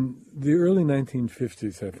 In the early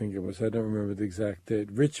 1950s, I think it was, I don't remember the exact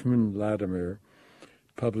date, Richmond Latimer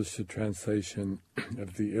published a translation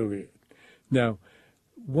of the Iliad. Now,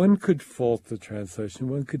 one could fault the translation.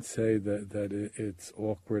 One could say that it's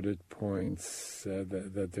awkward at points,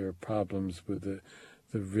 that there are problems with the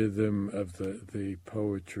rhythm of the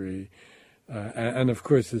poetry. And of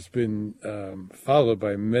course, it's been followed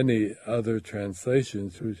by many other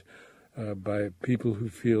translations which, by people who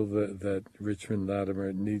feel that Richmond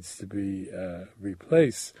Latimer needs to be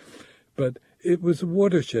replaced. But it was a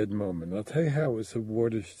watershed moment. I'll tell you how it was a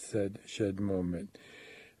watershed moment.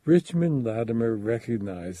 Richmond Latimer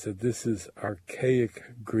recognized that this is archaic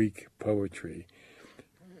Greek poetry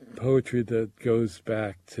that goes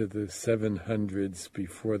back to the 700s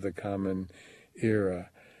before the Common Era,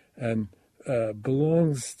 and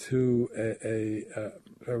belongs to a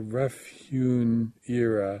rough-hewn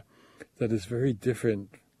era that is very different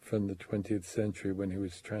from the 20th century when he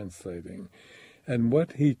was translating. And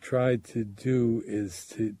what he tried to do is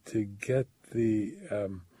to get the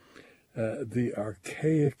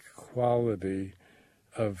archaic quality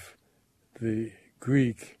of the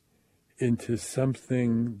Greek into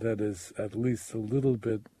something that is at least a little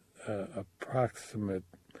bit approximate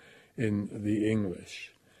in the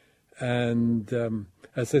English. And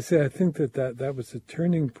as I say, I think that was a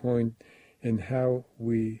turning point in how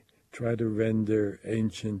we try to render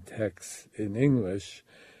ancient texts in English.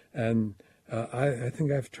 And I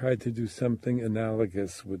think I've tried to do something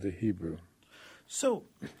analogous with the Hebrew. So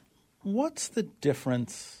what's the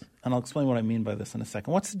difference, and I'll explain what I mean by this in a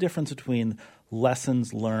second, what's the difference between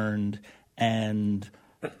lessons learned and,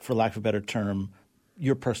 for lack of a better term,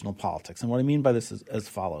 your personal politics? And what I mean by this is as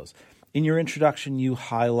follows. In your introduction, you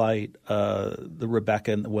highlight the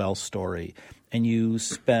Rebecca and the Wells story, and you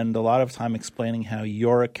spend a lot of time explaining how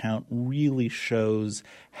your account really shows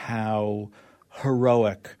how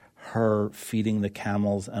heroic her feeding the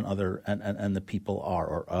camels and the people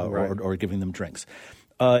are, or giving them drinks.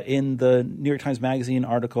 In the New York Times Magazine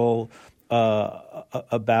article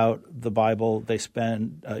about the Bible, they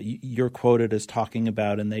spend you're quoted as talking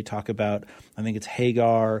about, and they talk about, I think it's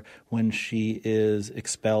Hagar when she is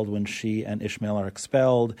expelled, when she and Ishmael are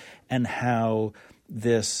expelled, and how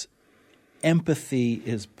this empathy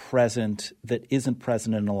is present that isn't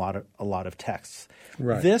present in a lot of texts.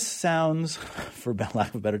 Right. This sounds, for lack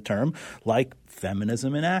of a better term, like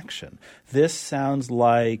feminism in action. This sounds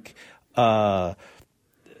like a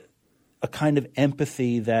kind of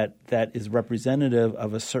empathy that is representative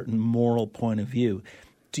of a certain moral point of view.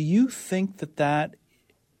 Do you think that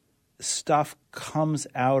stuff comes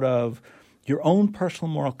out of your own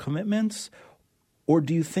personal moral commitments, or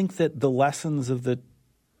do you think that the lessons of the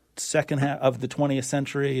second half of the 20th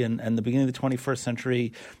century and the beginning of the 21st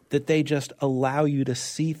century, that they just allow you to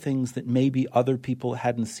see things that maybe other people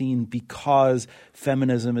hadn't seen because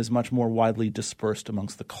feminism is much more widely dispersed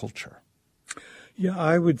amongst the culture? Yeah,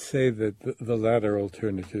 I would say that the latter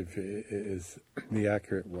alternative is the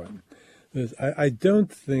accurate one. I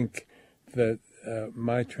don't think that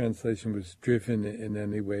my translation was driven in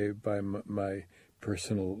any way by my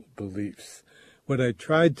personal beliefs. What I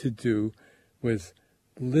tried to do was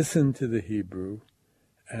listen to the Hebrew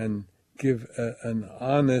and give an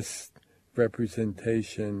honest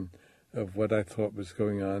representation of what I thought was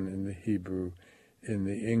going on in the Hebrew in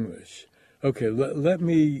the English. Okay, let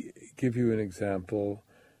me give you an example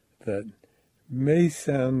that may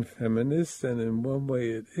sound feminist, and in one way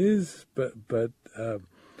it is, but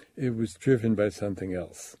it was driven by something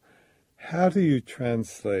else. How do you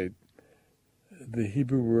translate the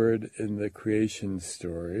Hebrew word in the creation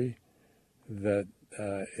story that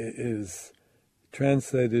is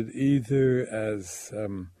translated either as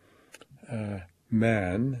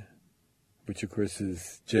man, which of course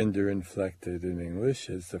is gender-inflected in English,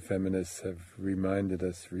 as the feminists have reminded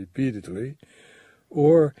us repeatedly,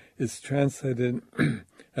 or is translated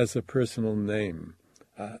as a personal name,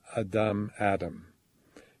 Adam.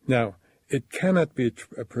 Now, it cannot be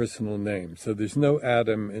a personal name, so there's no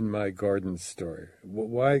Adam in my garden story.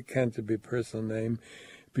 Why can't it be a personal name?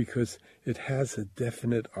 Because it has a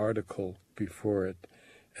definite article before it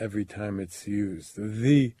every time it's used,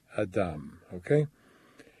 the Adam, okay?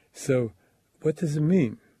 So what does it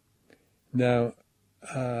mean? Now,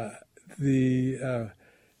 I'll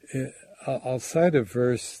cite a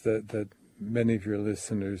verse that many of your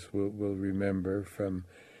listeners will remember from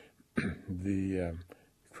the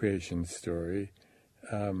creation story.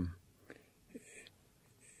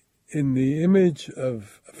 In the image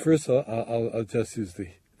of, first I'll just use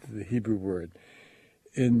the Hebrew word.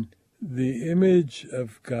 In the image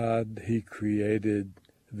of God, he created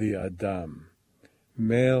the Adam.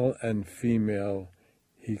 Male and female,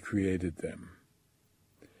 he created them.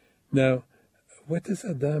 Now, what does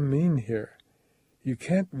Adam mean here? You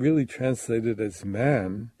can't really translate it as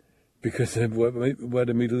man, because what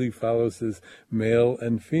immediately follows is male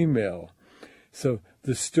and female. So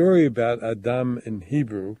the story about Adam in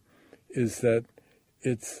Hebrew is that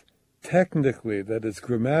it's technically, that it's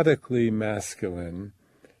grammatically masculine,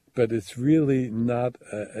 but it's really not,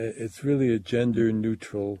 it's really a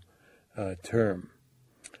gender-neutral term.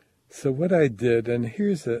 So what I did, and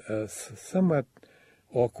here's a somewhat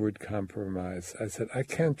awkward compromise. I said, I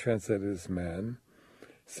can't translate it as man,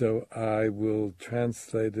 so I will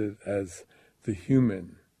translate it as the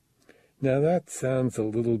human. Now that sounds a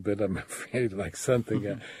little bit, I'm afraid, like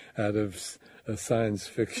something out of a science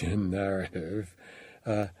fiction narrative,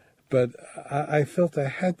 but I felt I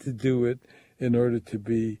had to do it in order to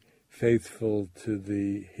be faithful to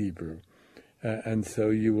the Hebrew. And so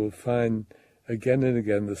you will find again and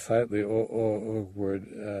again the slightly awkward,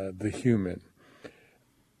 the human.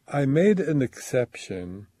 I made an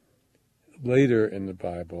exception later in the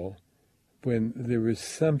Bible when there was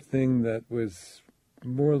something that was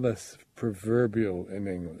more or less proverbial in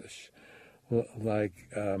English, like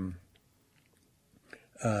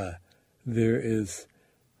there is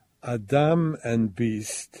Adam and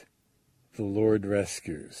beast, the Lord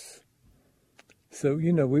rescues. So,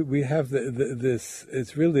 we have this,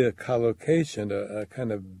 it's really a collocation, a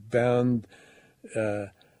kind of bound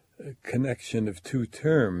connection of two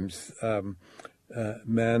terms,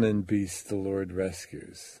 man and beast, the Lord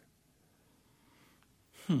rescues.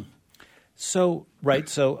 So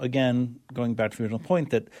again, going back to the original point,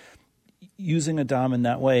 that using Adam in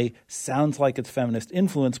that way sounds like it's feminist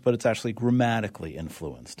influence, but it's actually grammatically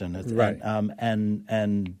influenced, and it's right.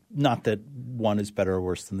 and not that one is better or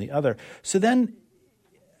worse than the other. So then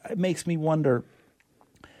it makes me wonder,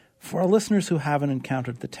 for our listeners who haven't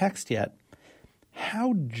encountered the text yet,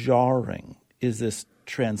 how jarring is this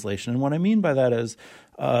translation? And what I mean by that is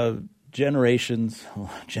generations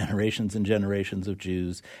and generations of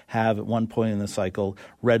Jews have at one point in the cycle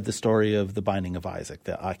read the story of the binding of Isaac,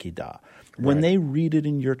 the Akedah. When they read it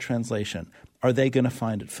in your translation, are they going to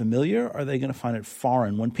find it familiar? Are they going to find it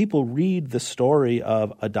foreign? When people read the story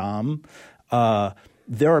of Adam,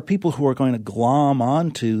 there are people who are going to glom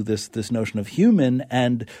onto this notion of human,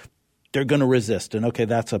 and they're going to resist. And okay,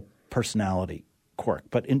 that's a personality quirk.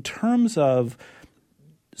 But in terms of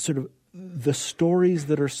sort of the stories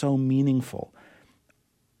that are so meaningful,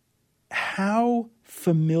 how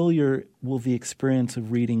familiar will the experience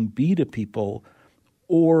of reading be to people,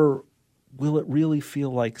 or will it really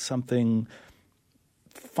feel like something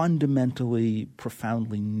fundamentally,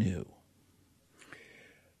 profoundly new?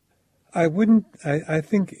 I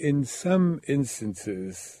think in some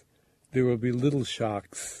instances there will be little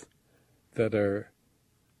shocks that are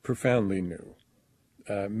profoundly new.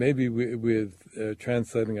 Maybe with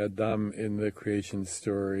translating Adam in the creation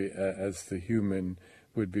story as the human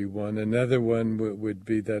would be one. Another one would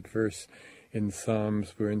be that verse in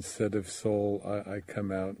Psalms where instead of soul I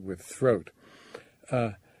come out with throat.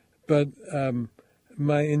 But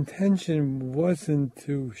my intention wasn't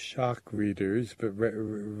to shock readers, but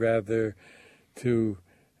rather to,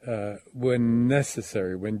 when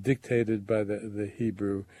necessary, when dictated by the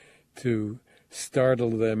Hebrew, to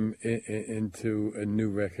startle them into a new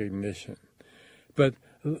recognition. But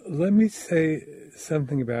Let me say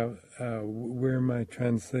something about where my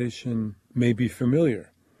translation may be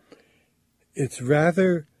familiar. It's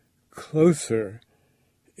rather closer,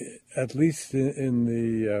 at least in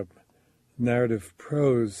the narrative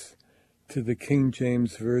prose, to the King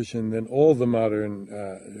James Version than all the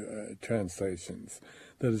modern translations.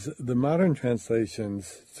 That is, the modern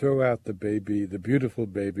translations throw out the baby, the beautiful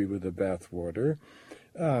baby with the bathwater,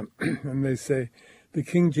 and they say, the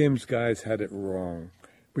King James guys had it wrong.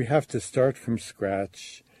 We have to start from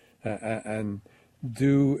scratch and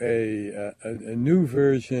do a new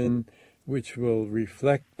version which will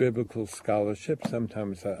reflect biblical scholarship.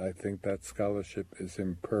 Sometimes I think that scholarship is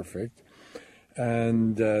imperfect.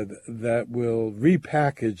 And that will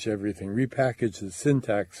repackage everything, repackage the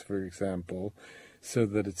syntax, for example, so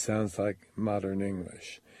that it sounds like modern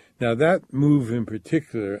English. Now, that move in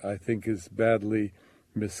particular, I think, is badly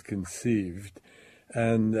misconceived.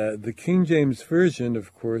 And the King James Version,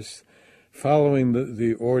 of course, following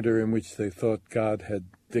the order in which they thought God had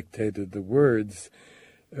dictated the words,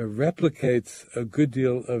 replicates a good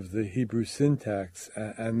deal of the Hebrew syntax,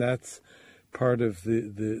 and that's part of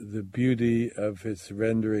the beauty of its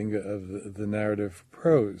rendering of the narrative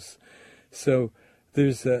prose. So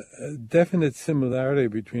there's a definite similarity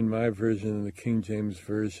between my version and the King James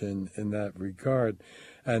Version in that regard.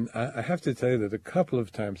 And I have to tell you that a couple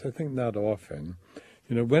of times, I think not often,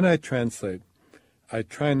 when I translate, I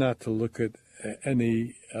try not to look at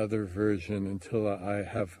any other version until I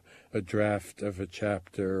have a draft of a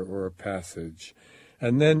chapter or a passage.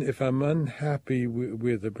 And then if I'm unhappy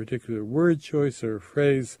with a particular word choice or a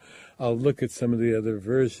phrase, I'll look at some of the other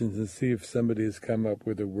versions and see if somebody has come up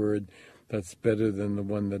with a word that's better than the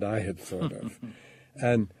one that I had thought of.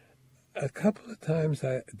 And a couple of times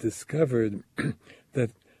I discovered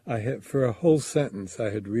that for a whole sentence, I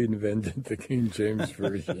had reinvented the King James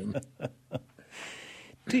Version.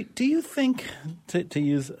 Do you think, to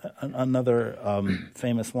use another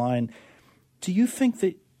famous line, do you think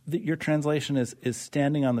that your translation is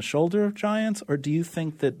standing on the shoulder of giants, or do you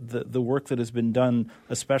think that the work that has been done,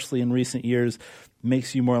 especially in recent years,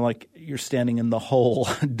 makes you more like you're standing in the hole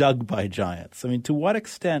dug by giants? I mean, to what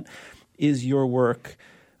extent is your work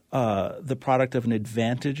the product of an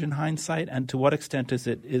advantage in hindsight, and to what extent is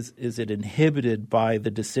it inhibited by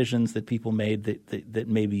the decisions that people made that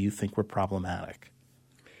maybe you think were problematic?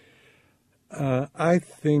 I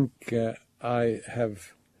think I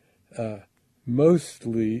have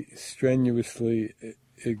mostly strenuously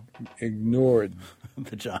ignored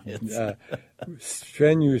the giants,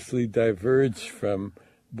 strenuously diverged from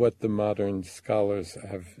what the modern scholars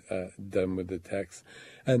have done with the text.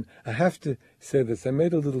 And I have to say this, I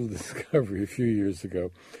made a little discovery a few years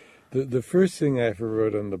ago. The first thing I ever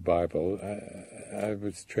wrote on the Bible, I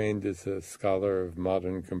was trained as a scholar of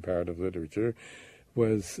modern comparative literature,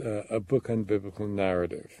 was a book on biblical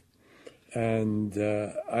narrative. And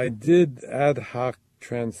I did ad hoc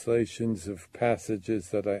translations of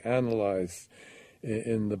passages that I analyzed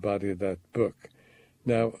in the body of that book.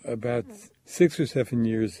 Now, about 6 or 7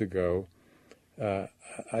 years ago,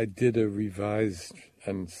 I did a revised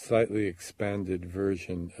and slightly expanded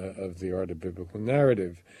version of The Art of Biblical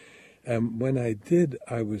Narrative. And when I did,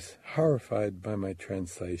 I was horrified by my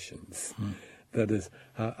translations. That is,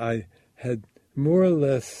 I had more or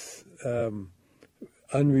less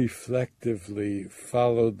unreflectively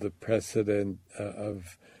followed the precedent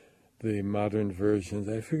of the modern versions.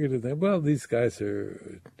 I figured that, well, these guys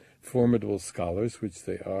are formidable scholars, which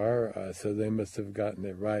they are, so they must have gotten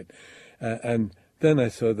it right. And then I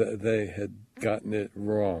saw that they had gotten it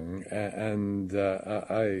wrong, and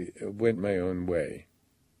I went my own way.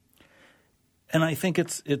 And I think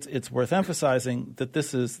it's worth emphasizing that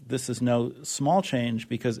this is no small change,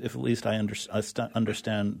 because if at least I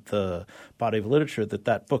understand the body of literature,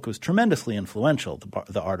 that book was tremendously influential,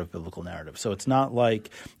 the Art of Biblical Narrative. So it's not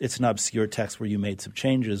like it's an obscure text where you made some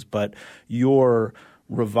changes, but you're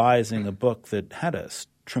revising a book that had a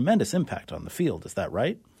tremendous impact on the field. Is that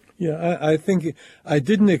right? Yeah, I think I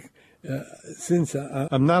didn't since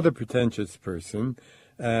I'm not a pretentious person,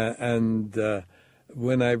 and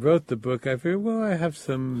when I wrote the book, I figured, well, I have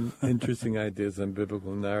some interesting ideas on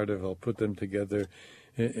biblical narrative. I'll put them together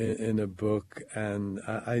in a book. And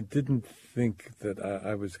I didn't think that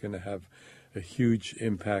I was going to have a huge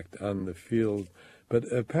impact on the field. But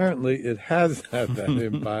apparently it has had that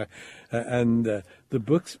impact. And the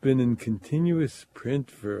book's been in continuous print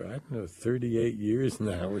for, 38 years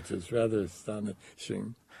now, which is rather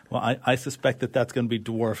astonishing. Well, I suspect that that's going to be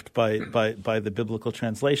dwarfed by the biblical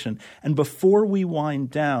translation. And before we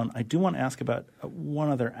wind down, I do want to ask about one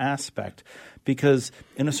other aspect, because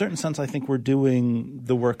in a certain sense I think we're doing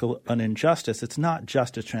the work an injustice. It's not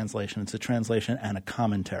just a translation. It's a translation and a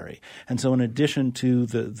commentary. And so in addition to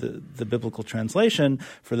the biblical translation,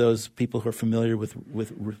 for those people who are familiar with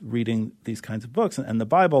reading these kinds of books and the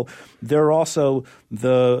Bible, there are also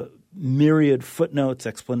the myriad footnotes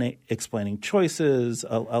explaining choices,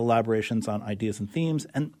 elaborations on ideas and themes.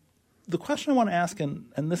 And the question I want to ask, and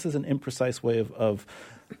this is an imprecise way of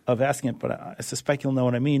asking it, but I suspect you'll know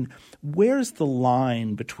what I mean, where's the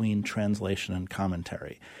line between translation and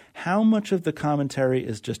commentary? How much of the commentary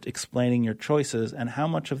is just explaining your choices, and how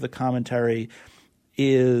much of the commentary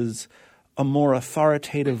is a more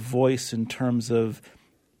authoritative voice in terms of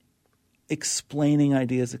explaining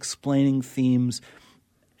ideas, explaining themes?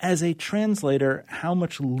 As a translator, how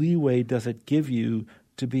much leeway does it give you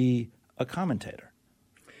to be a commentator?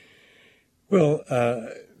 Well,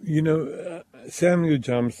 Samuel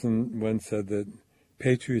Johnson once said that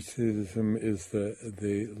patriotism is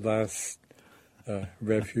the last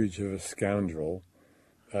refuge of a scoundrel,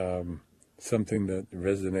 something that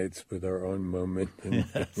resonates with our own moment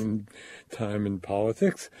in time in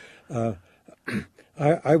politics.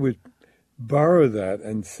 I would borrow that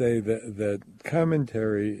and say that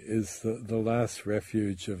commentary is the last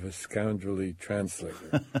refuge of a scoundrelly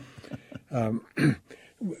translator.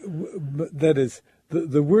 That is,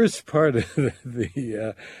 the worst part of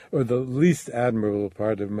or the least admirable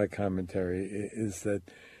part of my commentary is that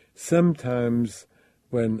sometimes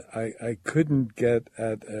when I couldn't get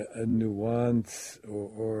at a nuance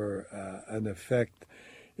or an effect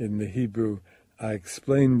in the Hebrew, I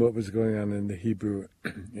explained what was going on in the Hebrew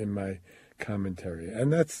in my commentary.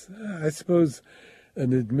 And that's, I suppose,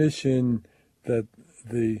 an admission that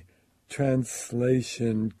the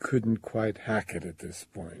translation couldn't quite hack it at this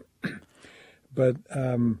point. But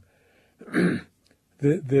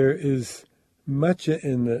there is much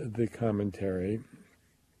in the commentary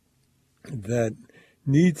that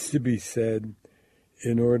needs to be said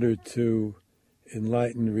in order to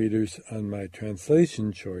enlighten readers on my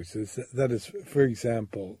translation choices. That is, for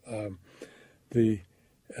example, the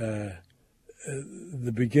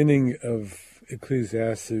beginning of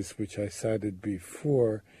Ecclesiastes, which I cited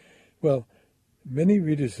before. Well, many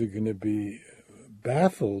readers are going to be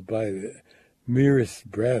baffled by the merest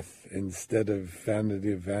breath instead of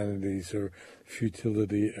vanity of vanities or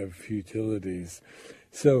futility of futilities.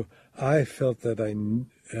 So I felt that I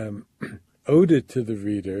owed it to the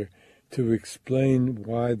reader to explain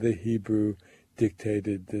why the Hebrew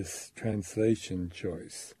dictated this translation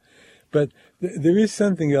choice. But there is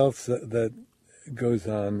something else that goes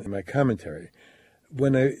on in my commentary.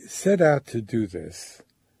 When I set out to do this,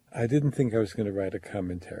 I didn't think I was going to write a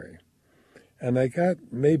commentary. And I got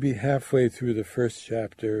maybe halfway through the first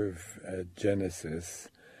chapter of Genesis,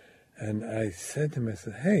 and I said to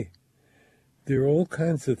myself, hey, there are all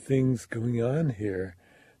kinds of things going on here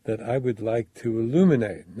that I would like to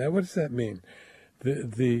illuminate. Now, what does that mean?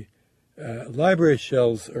 The library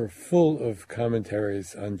shelves are full of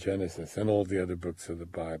commentaries on Genesis and all the other books of the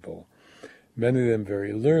Bible. Many of them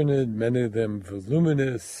very learned, many of them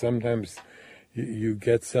voluminous. Sometimes you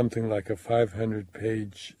get something like a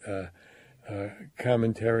 500-page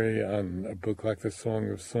commentary on a book like the Song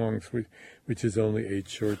of Songs, which is only 8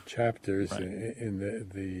 short chapters in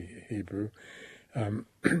the Hebrew.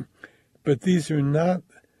 But these are not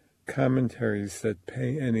commentaries that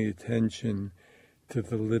pay any attention to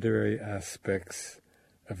the literary aspects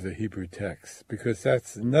of the Hebrew text, because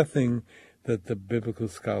that's nothing that the biblical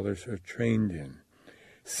scholars are trained in.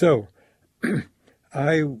 So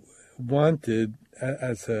I wanted,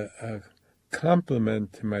 as a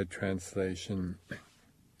complement to my translation,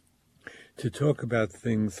 to talk about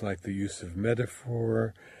things like the use of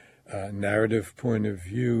metaphor, narrative point of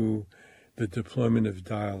view, the deployment of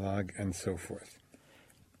dialogue, and so forth.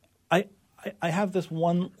 I have this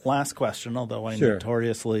one last question, although I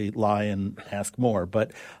notoriously lie and ask more.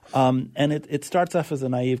 But and it starts off as a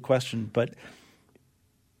naive question, but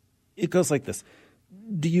it goes like this.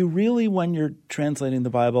 Do you really, when you're translating the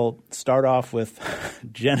Bible, start off with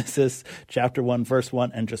Genesis chapter 1, verse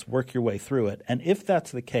 1, and just work your way through it? And if that's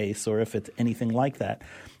the case, or if it's anything like that,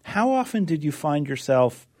 how often did you find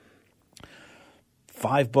yourself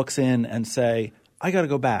 5 books in and say, I got to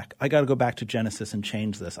go back. I got to go back to Genesis and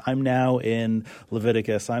change this. I'm now in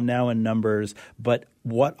Leviticus. I'm now in Numbers. But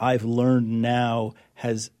what I've learned now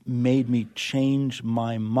has made me change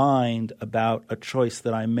my mind about a choice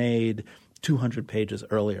that I made 200 pages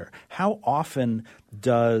earlier. How often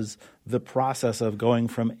does the process of going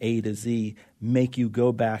from A to Z make you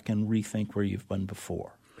go back and rethink where you've been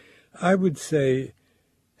before? I would say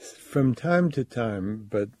from time to time,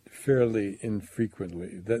 but fairly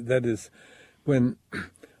infrequently. That is, when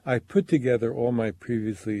I put together all my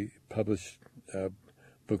previously published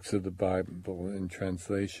books of the Bible in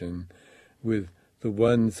translation with the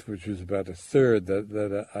ones which was about a third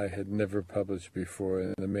that I had never published before,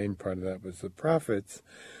 and the main part of that was the prophets.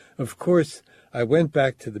 Of course, I went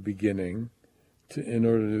back to the beginning in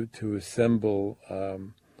order to assemble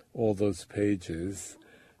all those pages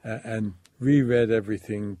and reread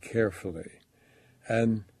everything carefully.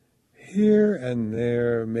 And here and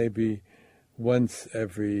there, maybe once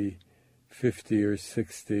every 50 or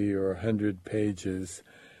 60 or 100 pages,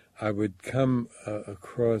 I would come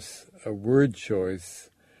across a word choice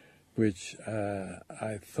which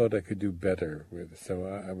I thought I could do better with, so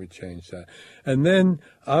I would change that. And then,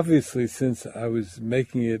 obviously, since I was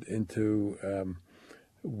making it into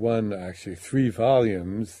three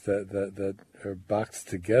volumes that are boxed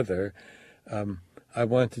together, I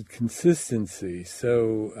wanted consistency.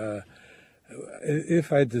 So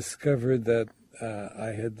if I discovered that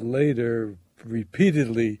I had later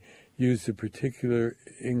repeatedly used a particular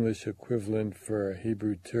English equivalent for a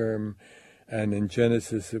Hebrew term, and in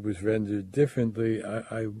Genesis it was rendered differently,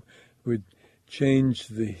 I would change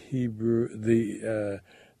the Hebrew, the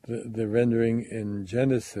rendering in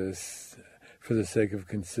Genesis for the sake of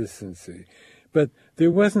consistency. But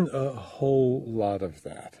there wasn't a whole lot of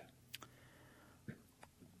that.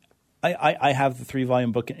 I have the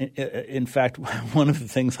 3-volume book. In fact, one of the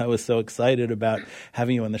things I was so excited about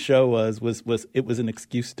having you on the show was it was an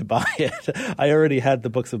excuse to buy it. I already had the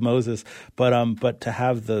books of Moses, but to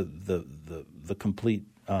have the complete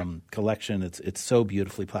collection, it's so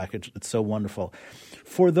beautifully packaged. It's so wonderful.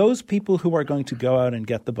 For those people who are going to go out and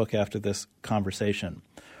get the book after this conversation,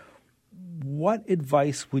 what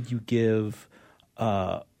advice would you give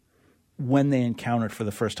when they encounter it for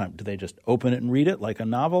the first time? Do they just open it and read it like a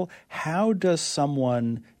novel? How does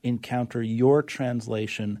someone encounter your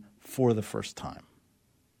translation for the first time?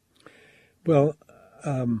 Well,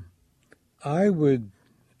 I would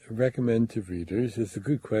recommend to readers, it's a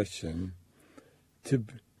good question, to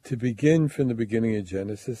begin from the beginning of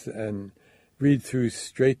Genesis and read through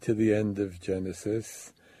straight to the end of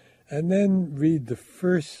Genesis, and then read the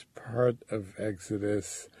first part of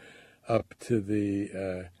Exodus up to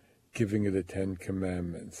the giving of the Ten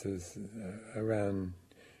Commandments, is around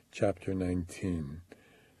chapter 19.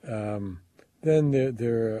 Then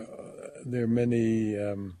there are many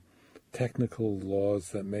technical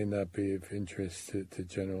laws that may not be of interest to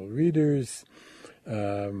general readers.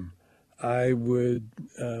 I would,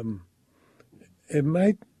 it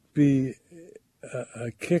might be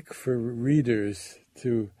a kick for readers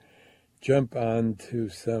to jump on to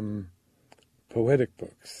some poetic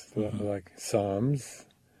books, like Psalms,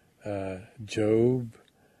 Job,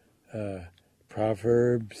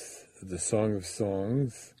 Proverbs, the Song of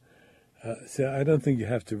Songs. So I don't think you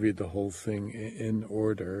have to read the whole thing in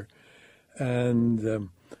order. And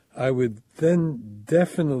I would then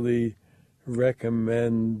definitely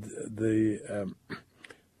recommend the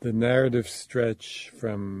narrative stretch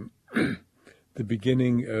from the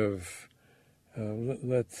beginning of,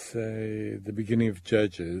 let's say, the beginning of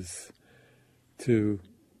Judges to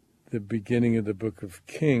the beginning of the Book of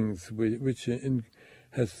Kings, which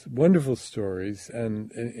has wonderful stories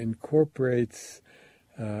and incorporates,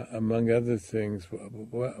 among other things,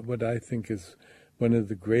 what I think is one of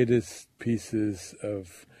the greatest pieces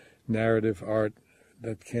of narrative art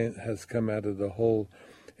that has come out of the whole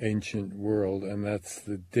ancient world, and that's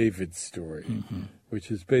the David story, which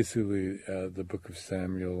is basically the Book of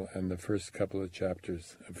Samuel and the first couple of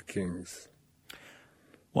chapters of Kings.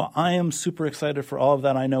 Well, I am super excited for all of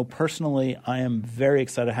that. I know personally I am very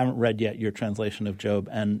excited. I haven't read yet your translation of Job,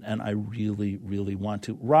 and I really, really want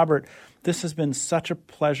to. Robert, this has been such a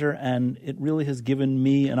pleasure, and it really has given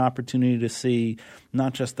me an opportunity to see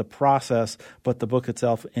not just the process, but the book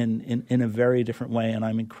itself in a very different way. And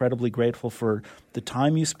I'm incredibly grateful for the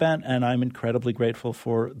time you spent, and I'm incredibly grateful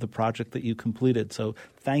for the project that you completed. So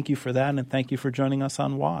thank you for that, and thank you for joining us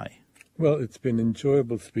on Why. Well, it's been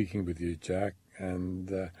enjoyable speaking with you, Jack.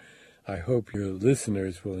 And I hope your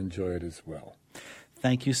listeners will enjoy it as well.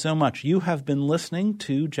 Thank you so much. You have been listening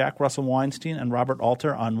to Jack Russell Weinstein and Robert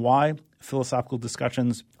Alter on Why, philosophical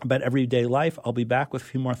discussions about everyday life. I'll be back with a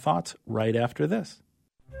few more thoughts right after this.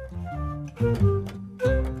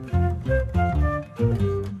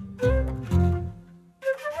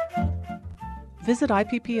 Visit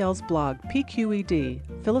IPPL's blog,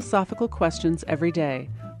 PQED, Philosophical Questions Every Day,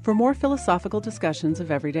 for more philosophical discussions of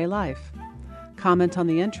everyday life. Comment on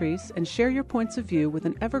the entries and share your points of view with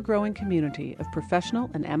an ever-growing community of professional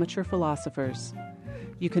and amateur philosophers.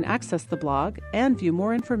 You can access the blog and view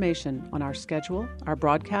more information on our schedule, our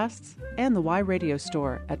broadcasts, and the Y Radio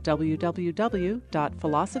store at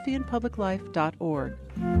www.philosophyinpubliclife.org.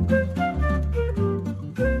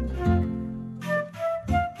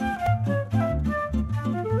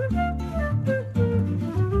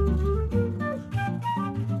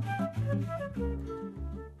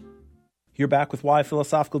 You're back with Why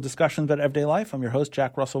Philosophical Discussions About Everyday Life. I'm your host,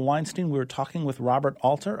 Jack Russell Weinstein. We were talking with Robert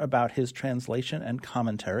Alter about his translation and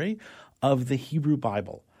commentary of the Hebrew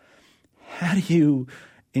Bible. How do you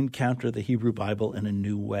encounter the Hebrew Bible in a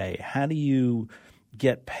new way? How do you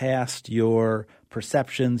get past your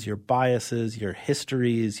perceptions, your biases, your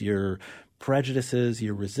histories, your prejudices,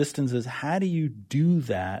 your resistances? How do you do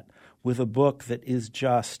that with a book that is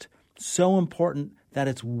just so important that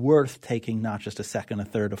it's worth taking not just a second, a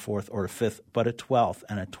third, a fourth, or a fifth, but a 12th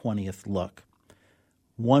and a 20th look?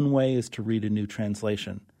 One way is to read a new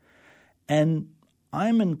translation. And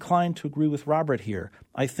I'm inclined to agree with Robert here.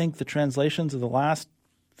 I think the translations of the last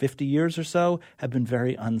 50 years or so have been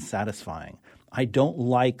very unsatisfying. I don't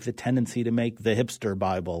like the tendency to make the hipster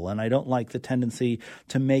Bible, and I don't like the tendency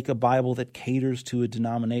to make a Bible that caters to a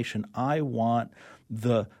denomination. I want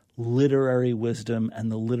the literary wisdom and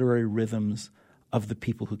the literary rhythms of the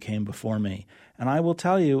people who came before me. And I will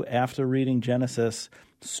tell you, after reading Genesis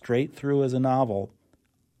straight through as a novel,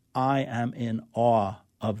 I am in awe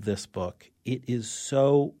of this book. It is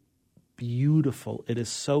so beautiful. It is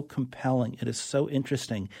so compelling. It is so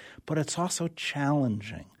interesting. But it's also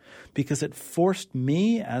challenging because it forced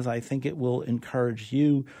me, as I think it will encourage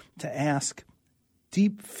you, to ask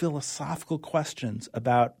deep philosophical questions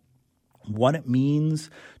about what it means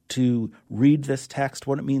to read this text,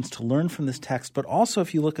 what it means to learn from this text, but also,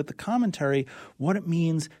 if you look at the commentary, what it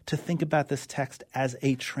means to think about this text as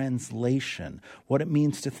a translation, what it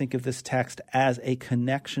means to think of this text as a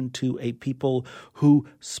connection to a people who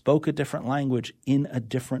spoke a different language in a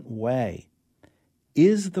different way.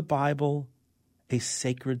 Is the Bible a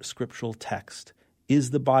sacred scriptural text?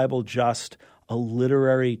 Is the Bible just a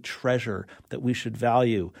literary treasure that we should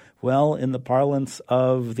value? Well, in the parlance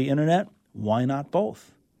of the internet, why not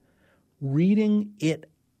both? Reading it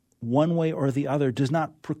one way or the other does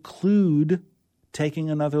not preclude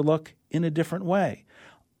taking another look in a different way.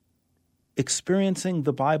 Experiencing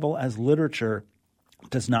the Bible as literature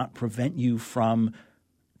does not prevent you from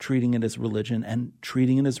treating it as religion, and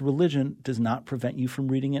treating it as religion does not prevent you from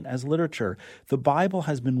reading it as literature. The Bible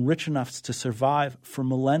has been rich enough to survive for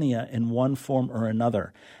millennia in one form or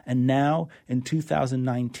another. And now, in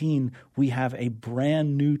 2019, we have a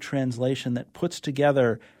brand new translation that puts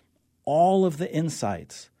together all of the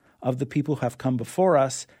insights of the people who have come before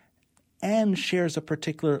us and shares a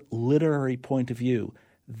particular literary point of view.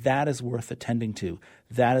 That is worth attending to.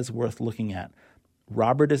 That is worth looking at.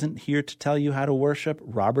 Robert isn't here to tell you how to worship.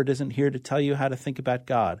 Robert isn't here to tell you how to think about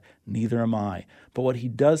God. Neither am I. But what he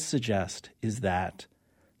does suggest is that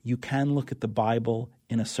you can look at the Bible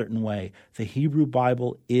in a certain way. The Hebrew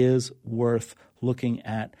Bible is worth looking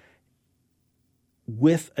at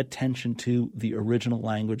with attention to the original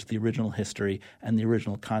language, the original history, and the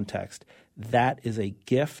original context. That is a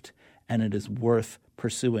gift, and it is worth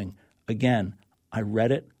pursuing. Again, I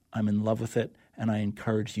read it, I'm in love with it, and I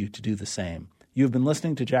encourage you to do the same. You've been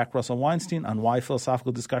listening to Jack Russell Weinstein on Why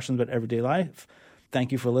Philosophical Discussions About Everyday Life.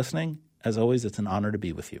 Thank you for listening. As always, it's an honor to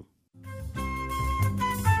be with you.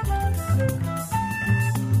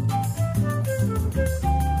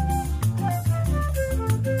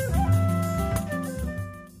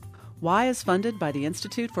 Why is funded by the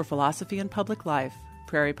Institute for Philosophy and Public Life,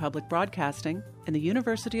 Prairie Public Broadcasting, and the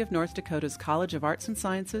University of North Dakota's College of Arts and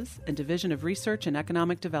Sciences and Division of Research and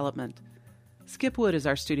Economic Development. Skip Wood is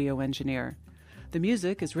our studio engineer. The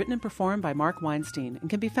music is written and performed by Mark Weinstein and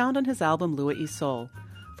can be found on his album Lua y Sol.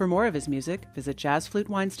 For more of his music, visit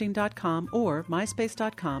jazzfluteweinstein.com or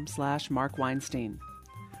myspace.com/Mark Weinstein.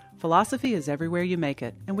 Philosophy is everywhere you make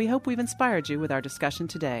it, and we hope we've inspired you with our discussion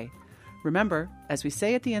today. Remember, as we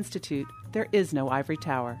say at the Institute, there is no ivory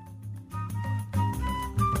tower.